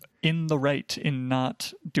is in the right in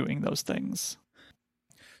not doing those things.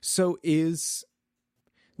 So is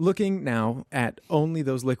looking now at only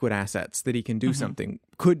those liquid assets that he can do something,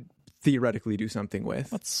 could theoretically do something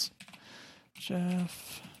with. Let's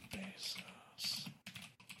Jeff Bezos.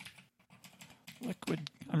 Liquid.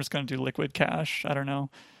 I'm just going to do liquid cash. I don't know.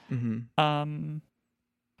 Mm-hmm. I'm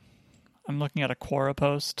looking at a Quora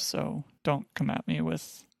post, so don't come at me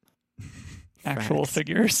with actual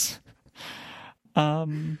figures.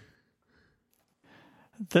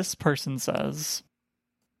 This person says,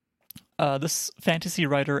 this fantasy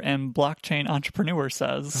writer and blockchain entrepreneur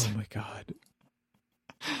says, oh my God.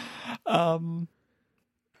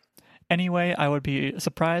 Anyway, I would be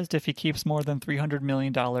surprised if he keeps more than $300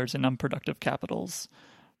 million in unproductive capitals.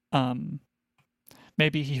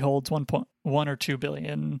 Maybe he holds 1.1 or 2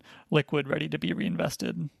 billion liquid ready to be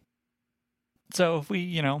reinvested. So if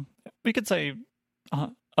we could say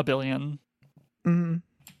 $1 billion. Mm-hmm.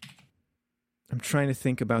 I'm trying to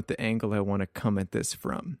think about the angle I want to come at this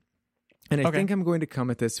from. And I think I'm going to come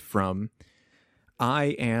at this from,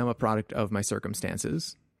 I am a product of my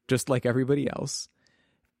circumstances, just like everybody else.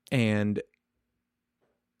 And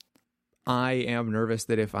I am nervous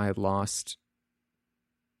that if I had lost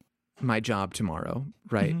my job tomorrow,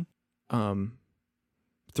 right,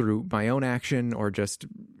 through my own action or just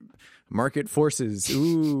market forces,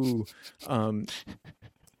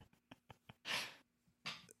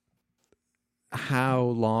 how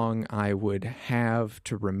long I would have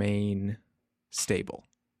to remain stable.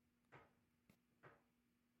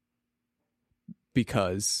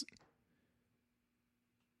 Because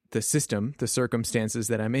the system, the circumstances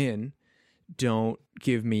that I'm in, don't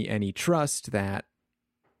give me any trust that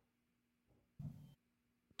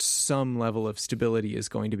some level of stability is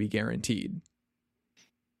going to be guaranteed.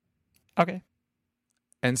 Okay.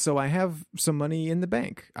 And so I have some money in the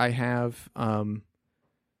bank. I have,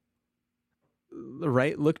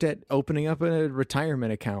 looked at opening up a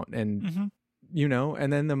retirement account and,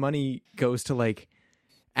 and then the money goes to like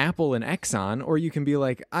Apple and Exxon, or you can be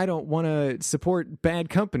like, I don't want to support bad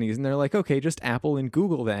companies. And they're like, okay, just Apple and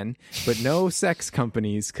Google then, but no sex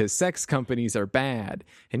companies, because sex companies are bad.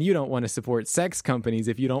 And you don't want to support sex companies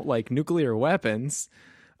if you don't like nuclear weapons.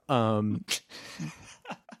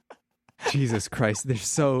 Jesus Christ, there's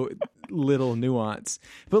so little nuance.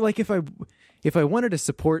 But like if I wanted to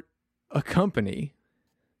support a company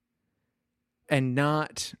and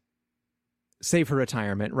not save for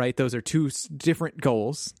retirement, right? Those are two different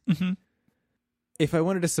goals. Mm-hmm. If I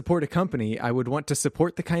wanted to support a company, I would want to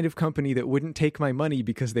support the kind of company that wouldn't take my money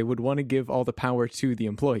because they would want to give all the power to the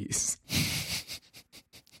employees.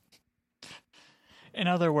 In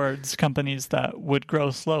other words, companies that would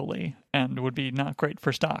grow slowly and would be not great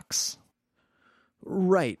for stocks.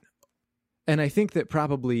 Right. And I think that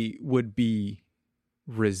probably would be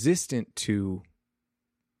resistant to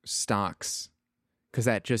stocks, because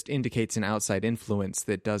that just indicates an outside influence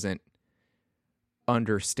that doesn't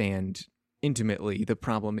understand intimately the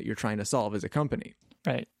problem that you're trying to solve as a company.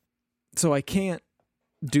 Right. So I can't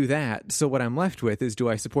do that. So what I'm left with is, do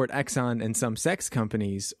I support Exxon and some sex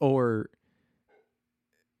companies, or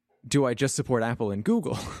do I just support Apple and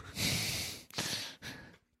Google?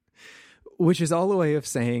 Which is all a way of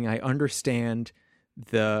saying I understand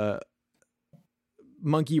the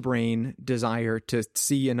monkey brain desire to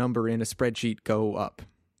see a number in a spreadsheet go up,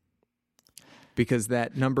 because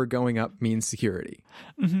that number going up means security.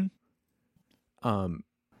 Mm-hmm.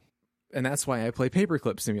 And that's why I play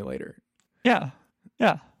Paperclip Simulator. Yeah.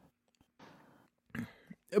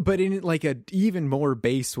 But in like a even more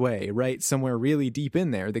base way, right? Somewhere really deep in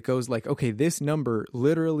there that goes like, okay, this number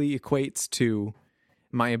literally equates to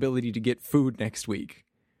my ability to get food next week.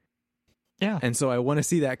 Yeah. And so I want to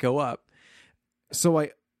see that go up. So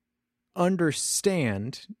I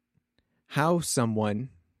understand how someone,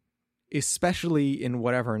 especially in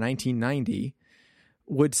whatever 1990,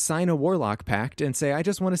 would sign a Warlock Pact and say, I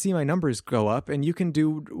just want to see my numbers go up, and you can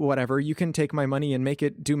do whatever. You can take my money and make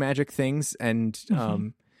it do magic things and,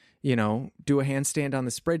 do a handstand on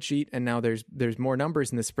the spreadsheet. And now there's more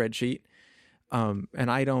numbers in the spreadsheet.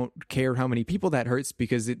 And I don't care how many people that hurts,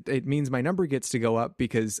 because it means my number gets to go up,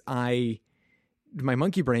 because my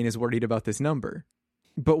monkey brain is worried about this number.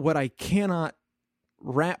 But what I cannot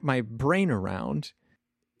wrap my brain around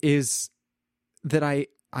is that I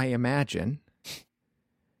imagine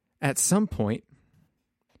at some point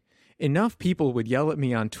enough people would yell at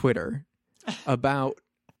me on Twitter about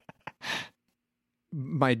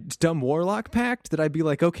my dumb Warlock Pact that I'd be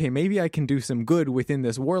like, okay, maybe I can do some good within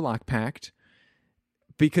this Warlock Pact,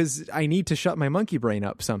 because I need to shut my monkey brain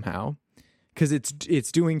up somehow, because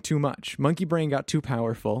it's doing too much. Monkey brain got too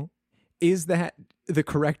powerful. Is that the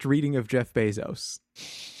correct reading of Jeff Bezos?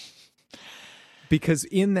 Because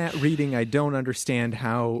in that reading, I don't understand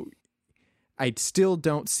how... I still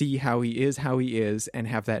don't see how he is and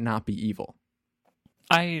have that not be evil.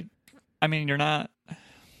 I mean, you're not...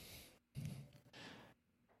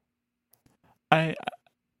 I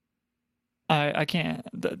can't...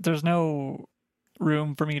 There's no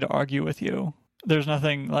room for me to argue with you. There's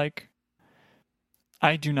nothing like...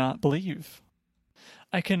 I do not believe.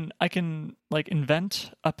 I can like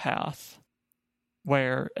invent a path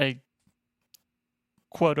where a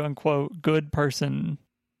quote unquote good person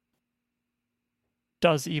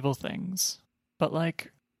does evil things, but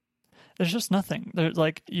like there's just nothing. There's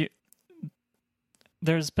like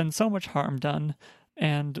there's been so much harm done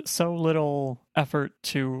and so little effort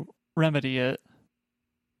to remedy it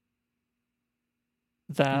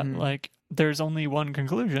that like there's only one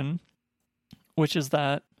conclusion, which is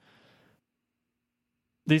that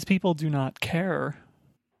these people do not care.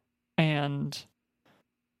 And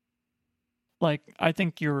like, I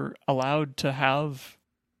think you're allowed to have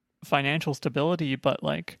financial stability, but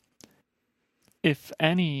like, if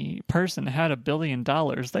any person had $1 billion,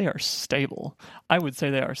 they are stable. I would say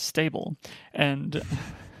they are stable. And,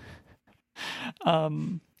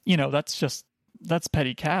 that's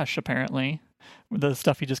petty cash, apparently. The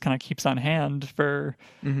stuff he just kind of keeps on hand for,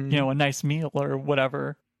 a nice meal or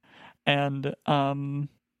whatever. And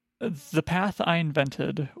the path I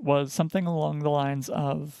invented was something along the lines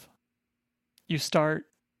of you start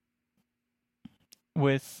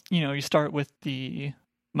with the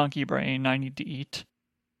monkey brain, I need to eat,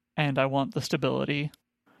 and I want the stability,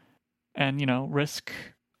 and, risk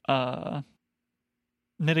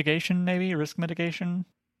mitigation, maybe risk mitigation.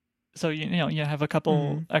 So, you have a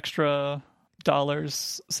couple extra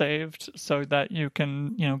dollars saved so that you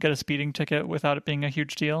can, get a speeding ticket without it being a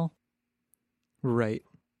huge deal. Right.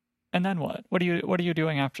 And then what? What are you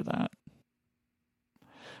doing after that?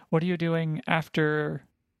 What are you doing after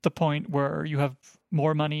the point where you have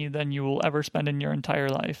more money than you will ever spend in your entire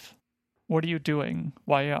life? What are you doing?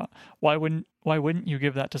 Why wouldn't you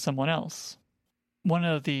give that to someone else? One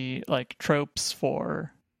of the like tropes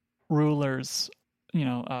for rulers,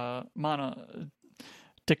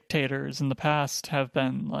 dictators in the past have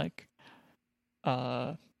been like,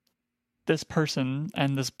 this person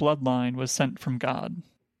and this bloodline was sent from God.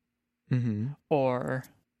 Or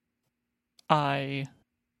I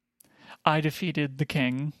defeated the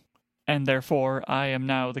king, and therefore I am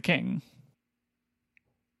now the king.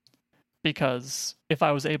 Because if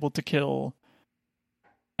I was able to kill,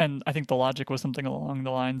 and I think the logic was something along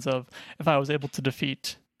the lines of, if I was able to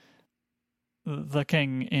defeat the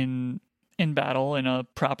king in battle, in a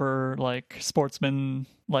proper like sportsman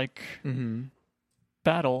like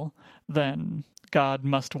battle, then God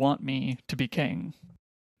must want me to be king.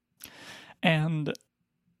 And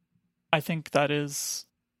I think that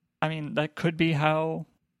could be how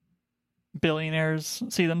billionaires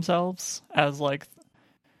see themselves, as like,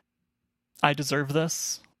 I deserve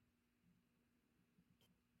this.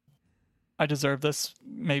 I deserve this,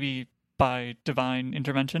 maybe by divine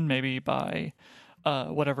intervention, maybe by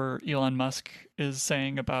whatever Elon Musk is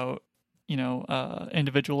saying about,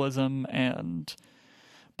 individualism and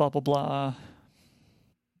blah, blah, blah.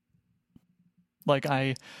 Like,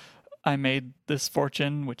 I made this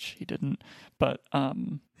fortune, which he didn't, but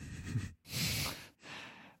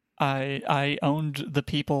I owned the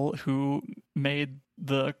people who made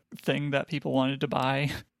the thing that people wanted to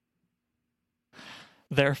buy.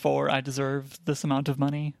 Therefore, I deserve this amount of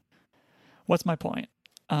money. What's my point?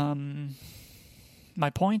 My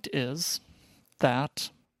point is that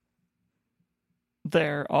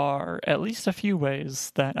there are at least a few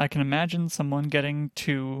ways that I can imagine someone getting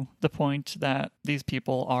to the point that these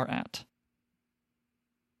people are at.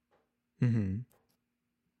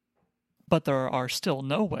 But there are still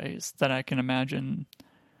no ways that I can imagine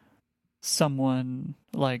someone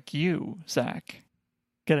like you, Zach,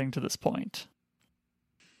 getting to this point.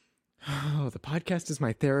 Oh, the podcast is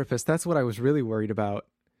my therapist. That's what I was really worried about.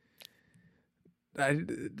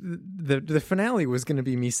 The finale was going to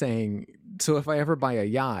be me saying, so if I ever buy a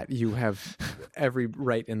yacht, you have every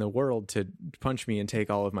right in the world to punch me and take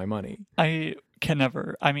all of my money. I can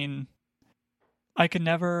never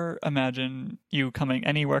imagine you coming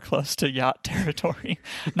anywhere close to yacht territory.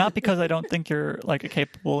 Not because I don't think you're like a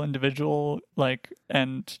capable individual, like,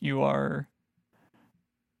 and you are.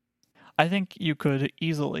 I think you could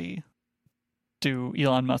easily do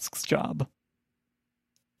Elon Musk's job.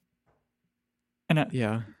 And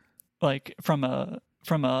yeah, like from a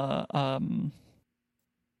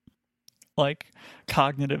like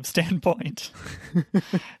cognitive standpoint,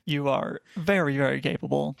 you are very, very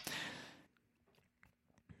capable.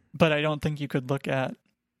 But I don't think you could look at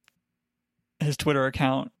his Twitter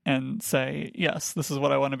account and say, yes, this is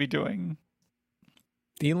what I want to be doing.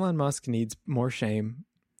 Elon Musk needs more shame.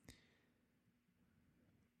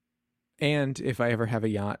 And if I ever have a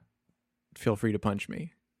yacht, feel free to punch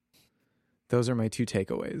me. Those are my two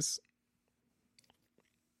takeaways.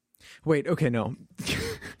 Wait, okay, no.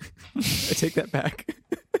 I take that back.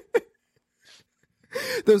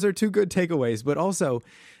 Those are two good takeaways, but also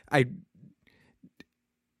I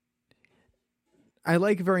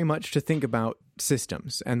like very much to think about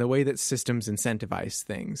systems and the way that systems incentivize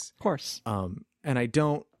things. Of course. And I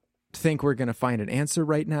don't think we're going to find an answer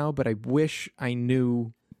right now, but I wish I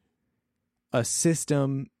knew a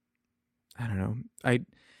system. I don't know.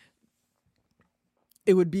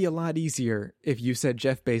 It would be a lot easier if you said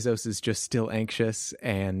Jeff Bezos is just still anxious,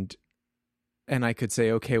 and I could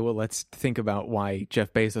say, okay, well, let's think about why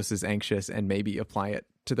Jeff Bezos is anxious and maybe apply it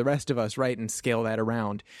to the rest of us, right, and scale that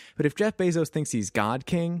around. But if Jeff Bezos thinks he's God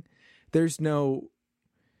King,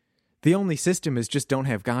 the only system is just don't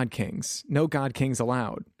have God Kings. No God Kings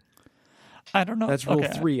allowed. I don't know. That's rule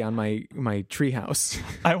 3 on my treehouse.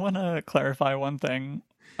 I want to clarify one thing,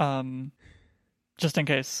 just in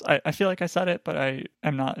case. I feel like I said it, but I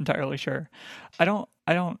am not entirely sure. I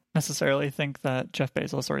don't necessarily think that Jeff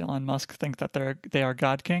Bezos or Elon Musk think that they are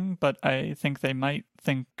God King, but I think they might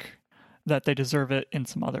think that they deserve it in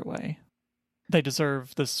some other way. They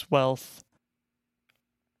deserve this wealth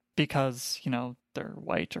because, they're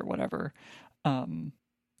white or whatever,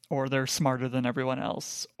 or they're smarter than everyone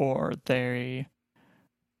else, or they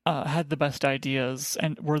had the best ideas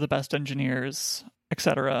and were the best engineers,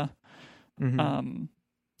 etc. Mm-hmm.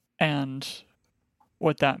 And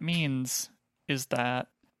what that means is that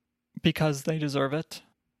because they deserve it,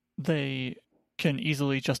 they can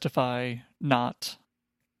easily justify not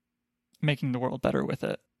making the world better with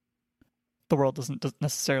it. The world doesn't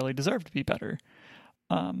necessarily deserve to be better,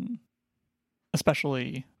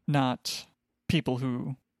 especially not people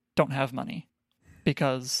who don't have money,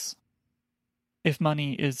 because if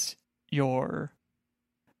money is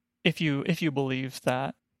if you believe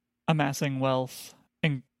that amassing wealth,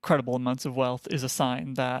 incredible amounts of wealth, is a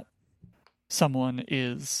sign that someone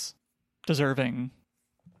is deserving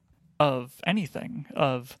of anything,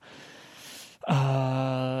 of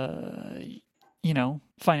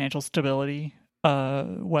financial stability,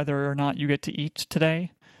 whether or not you get to eat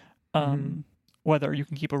today, whether you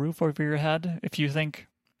can keep a roof over your head, if you think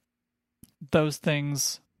those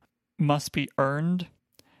things must be earned,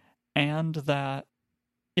 and that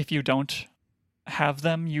if you don't have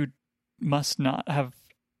them, you must not have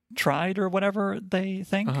tried, or whatever they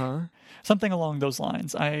think. Something along those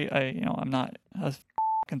lines. I'm not a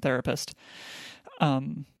therapist,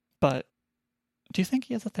 but do you think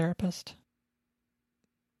he has a therapist?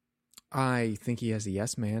 I think he has a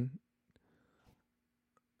yes man.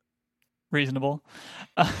 Reasonable.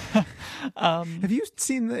 Have you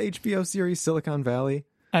seen the HBO series Silicon Valley?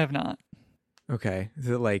 I have not. Okay.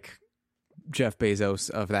 Jeff Bezos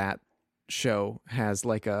of that show has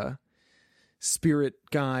like a spirit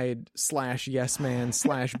guide / yes man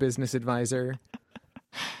 / business advisor.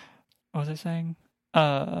 What was I saying?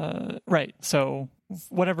 Right. So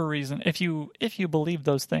whatever reason, if you believe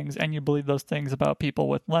those things, and you believe those things about people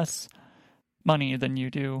with less money than you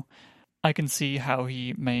do, I can see how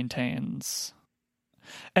he maintains.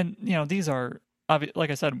 And these are,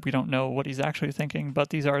 like I said, we don't know what he's actually thinking,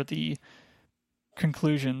 but these are the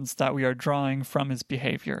conclusions that we are drawing from his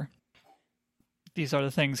behavior. These are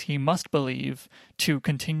the things he must believe to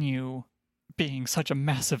continue being such a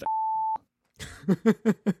massive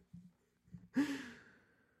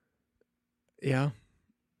Yeah.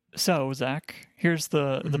 So, Zach, here's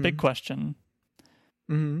the big question.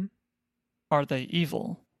 Mm-hmm. Are they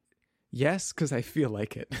evil? Yes, because I feel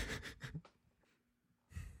like it.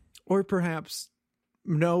 Or perhaps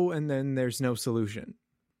no, and then there's no solution.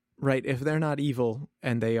 Right? If they're not evil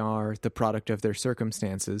and they are the product of their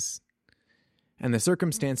circumstances, and the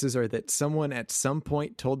circumstances are that someone at some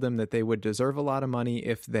point told them that they would deserve a lot of money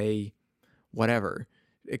if they,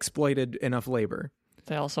 exploited enough labor.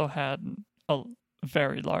 They also had a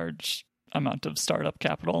very large amount of startup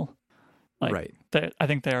capital. Right. I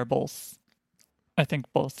think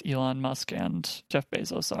both Elon Musk and Jeff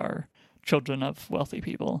Bezos are children of wealthy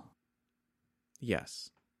people. Yes.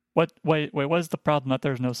 Wait, what is the problem that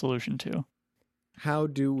there's no solution to? How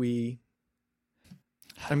do we...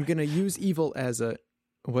 I'm going to use evil as a...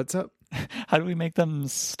 What's up? How do we make them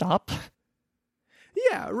stop?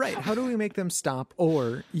 Yeah, right. How do we make them stop?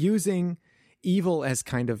 Or using evil as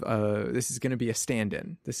kind of this is going to be a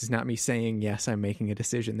stand-in. This is not me saying, yes, I'm making a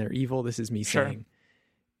decision. They're evil. This is me saying,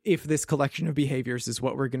 if this collection of behaviors is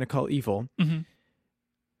what we're going to call evil,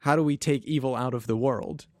 how do we take evil out of the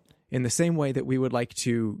world? In the same way that we would like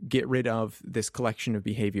to get rid of this collection of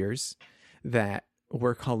behaviors that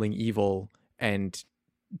we're calling evil and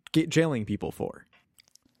jailing people for.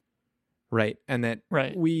 Right? And that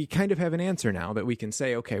we kind of have an answer now that we can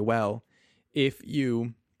say, okay, well, if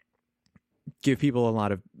you give people a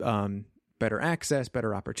lot of better access,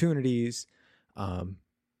 better opportunities,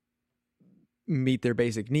 meet their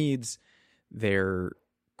basic needs, their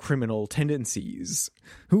criminal tendencies,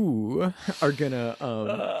 are gonna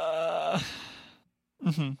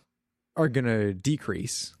are gonna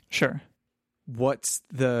decrease. Sure.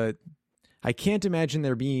 I can't imagine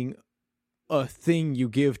there being a thing you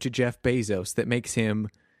give to Jeff Bezos that makes him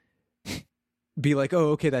be like,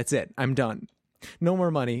 oh, okay, that's it. I'm done. No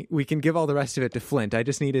more money. We can give all the rest of it to Flint. I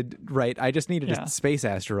just needed a space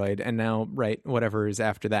asteroid, and now, whatever is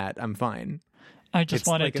after that, I'm fine. I just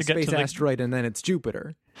wanted like to a get space to the asteroid, and then it's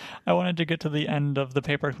Jupiter. I wanted to get to the end of the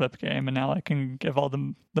paperclip game, and now I can give all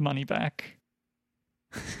the money back.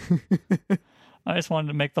 I just wanted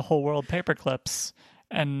to make the whole world paperclips,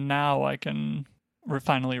 and now I can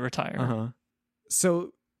finally retire. Uh-huh.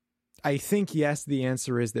 So, I think, yes, the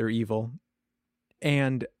answer is they're evil.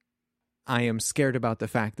 And I am scared about the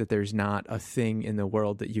fact that there's not a thing in the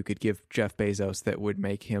world that you could give Jeff Bezos that would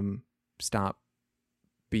make him stop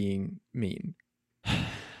being mean.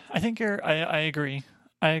 I think I agree.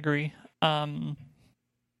 I don't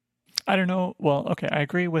know. Well, okay. I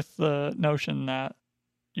agree with the notion that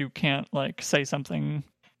you can't like say something.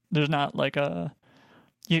 There's not like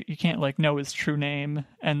you can't like know his true name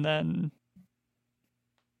and then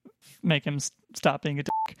make him stop being a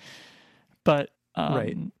dick. But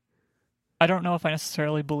right. I don't know if I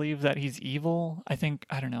necessarily believe that he's evil. I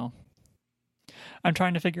don't know. I'm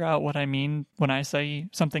trying to figure out what I mean when I say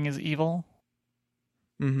something is evil.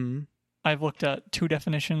 Mm-hmm. I've looked at two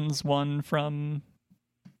definitions, one from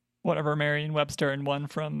whatever Merriam-Webster and one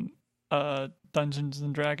from Dungeons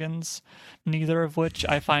and Dragons, neither of which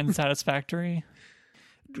I find satisfactory.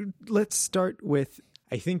 Let's start with,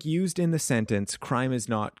 I think used in the sentence, crime is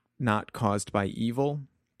not caused by evil.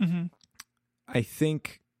 Mm-hmm. I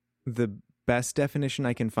think the best definition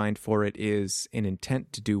I can find for it is an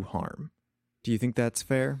intent to do harm. Do you think that's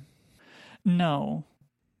fair? No.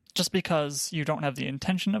 Just because you don't have the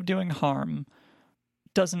intention of doing harm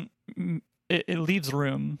it leaves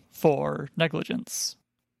room for negligence.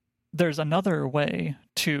 There's another way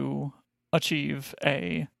to achieve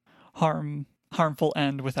a harmful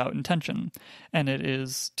end without intention, and it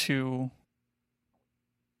is to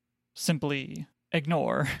simply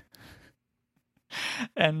ignore.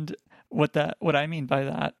 And what I mean by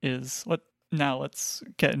that is now let's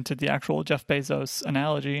get into the actual Jeff Bezos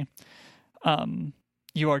analogy.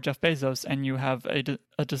 You are Jeff Bezos and you have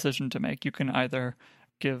a decision to make. You can either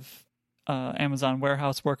give Amazon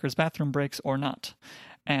warehouse workers bathroom breaks or not.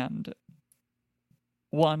 And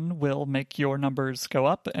one will make your numbers go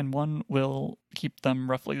up and one will keep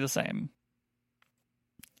them roughly the same.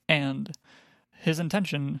 And his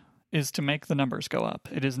intention is to make the numbers go up.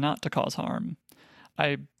 It is not to cause harm.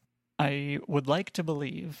 I would like to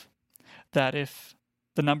believe that if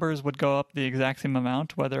the numbers would go up the exact same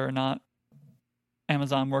amount, whether or not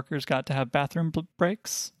Amazon workers got to have bathroom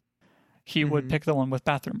breaks, he would pick the one with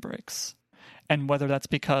bathroom breaks. And whether that's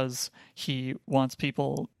because he wants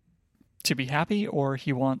people to be happy or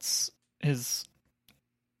he wants his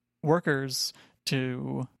workers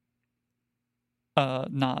to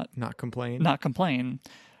not complain,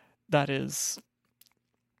 that's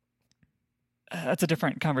a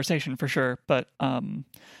different conversation for sure. But I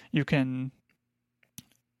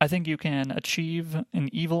think you can achieve an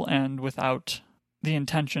evil end without the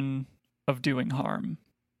intention of doing harm.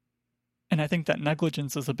 And I think that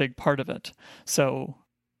negligence is a big part of it. So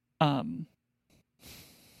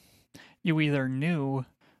you either knew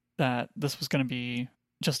that this was going to be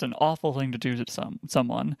just an awful thing to do to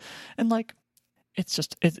someone, and like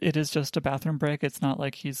it is just a bathroom break. It's not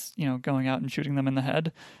like he's going out and shooting them in the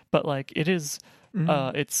head, but like it is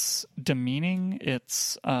it's demeaning,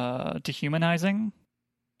 it's dehumanizing,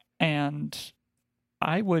 and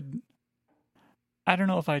I don't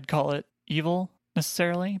know if I'd call it evil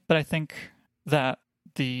necessarily, but I think that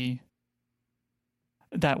that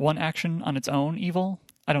one action on its own evil.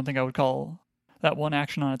 I don't think I would call that one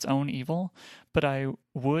action on its own evil, but I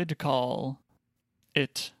would call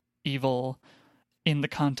it evil in the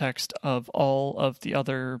context of all of the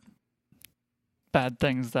other bad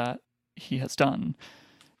things that he has done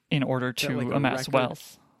in order to amass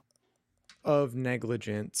wealth. Of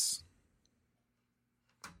negligence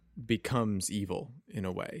becomes evil in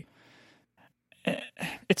a way.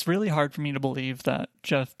 It's really hard for me to believe that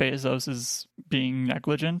Jeff Bezos is being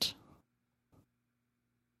negligent.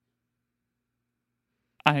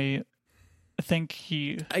 I think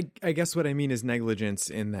I guess what I mean is negligence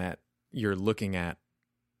in that you're looking at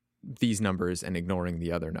these numbers and ignoring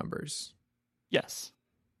the other numbers. Yes.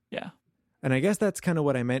 Yeah. And I guess that's kind of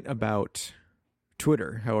what I meant about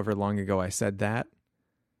Twitter, however long ago I said that.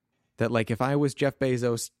 That like if I was Jeff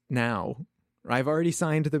Bezos now, I've already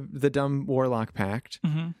signed the dumb Warlock Pact.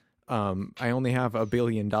 Mm-hmm. I only have $1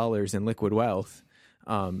 billion in liquid wealth.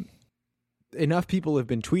 Enough people have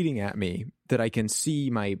been tweeting at me that I can see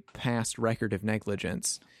my past record of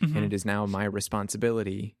negligence, and it is now my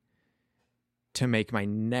responsibility to make my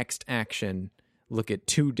next action look at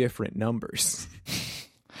two different numbers.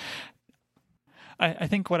 I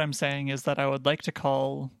think what I'm saying is that I would like to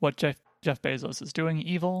call what Jeff Bezos is doing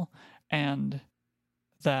evil, and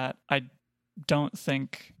that I don't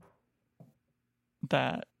think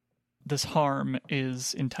that this harm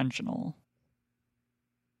is intentional.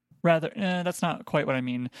 Rather, that's not quite what I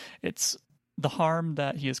mean. It's the harm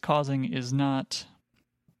that he is causing is not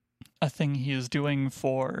a thing he is doing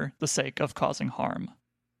for the sake of causing harm.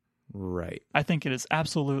 Right. I think it is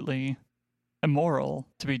absolutely immoral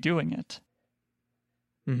to be doing it.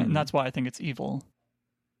 Mm-hmm. And that's why I think it's evil.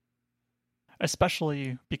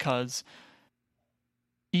 Especially because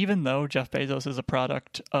even though Jeff Bezos is a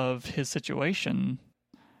product of his situation,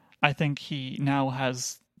 I think he now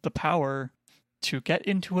has the power to get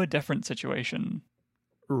into a different situation.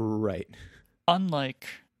 Right. Unlike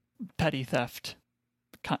petty theft,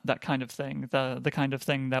 that kind of thing, the kind of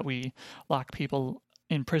thing that we lock people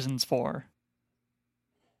in prisons for.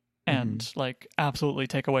 And like absolutely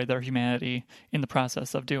take away their humanity in the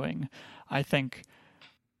process of doing. I think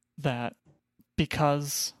that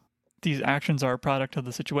because these actions are a product of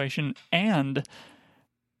the situation and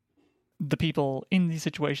the people in these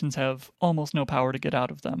situations have almost no power to get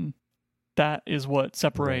out of them, that is what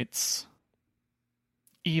separates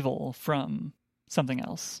evil from something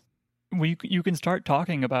else. You can start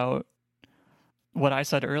talking about what I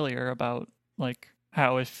said earlier about like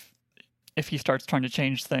how if he starts trying to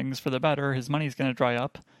change things for the better, his money's going to dry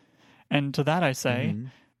up. And to that I say,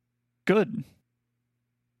 good.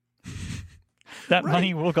 That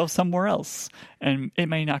money will go somewhere else. And it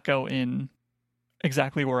may not go in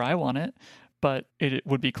exactly where I want it, but it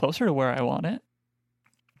would be closer to where I want it.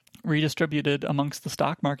 Redistributed amongst the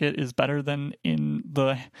stock market is better than in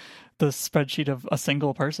the spreadsheet of a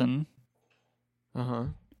single person. Uh-huh.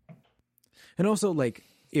 And also, like,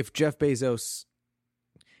 if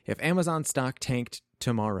Amazon stock tanked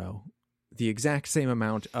tomorrow, the exact same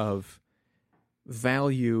amount of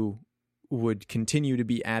value would continue to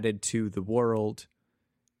be added to the world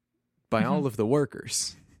by all of the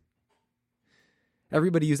workers.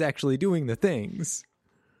 Everybody who's actually doing the things.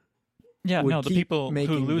 Yeah, no, the people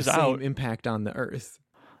who lose out, same impact on the earth.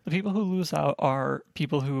 The people who lose out are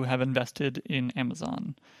people who have invested in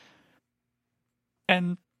Amazon.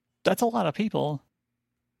 And that's a lot of people.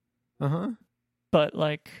 Uh-huh. But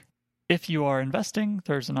like, if you are investing,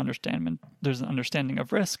 there's an understanding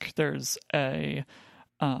of risk. There's a,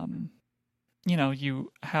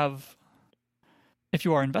 if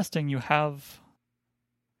you are investing, you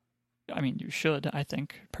should, I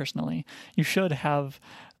think, personally, you should have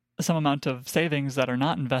some amount of savings that are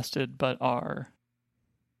not invested, but are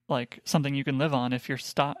like something you can live on if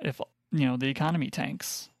the economy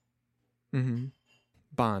tanks. Mm-hmm.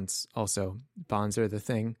 Bonds also. Bonds are the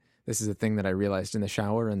thing. This is a thing that I realized in the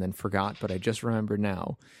shower and then forgot, but I just remembered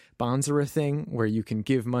now. Bonds are a thing where you can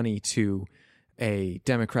give money to a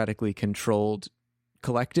democratically controlled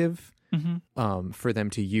collective for them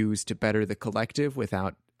to use to better the collective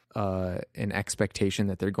without an expectation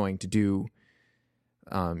that they're going to do,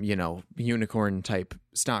 unicorn type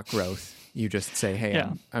stock growth. You just say, hey,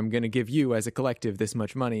 I'm going to give you as a collective this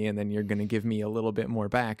much money, and then you're going to give me a little bit more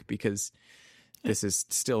back because this is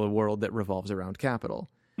still a world that revolves around capital.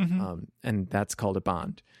 And that's called a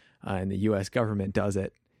bond. And the U.S. government does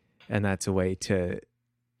it. And that's a way to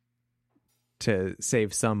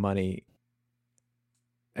save some money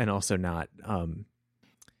and also not.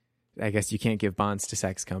 I guess you can't give bonds to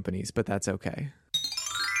sex companies, but that's okay.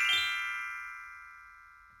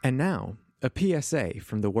 And now, a PSA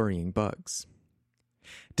from the Worrying Bugs.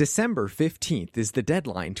 December 15th is the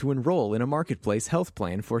deadline to enroll in a Marketplace health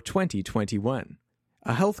plan for 2021.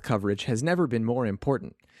 A health coverage has never been more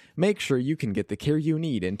important. Make sure you can get the care you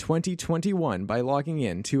need in 2021 by logging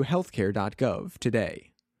in to healthcare.gov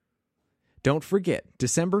today. Don't forget,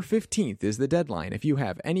 December 15th is the deadline. If you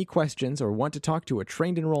have any questions or want to talk to a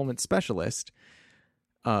trained enrollment specialist,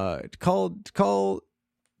 call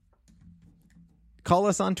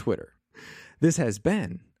us on Twitter. This has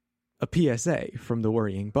been a PSA from the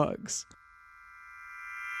Worrying Bugs.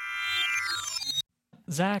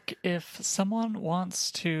 Zach, if someone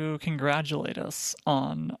wants to congratulate us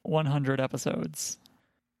on 100 episodes,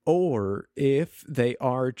 or if they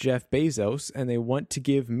are Jeff Bezos and they want to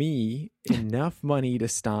give me enough money to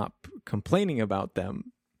stop complaining about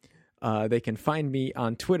them, they can find me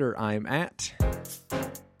on Twitter. I'm at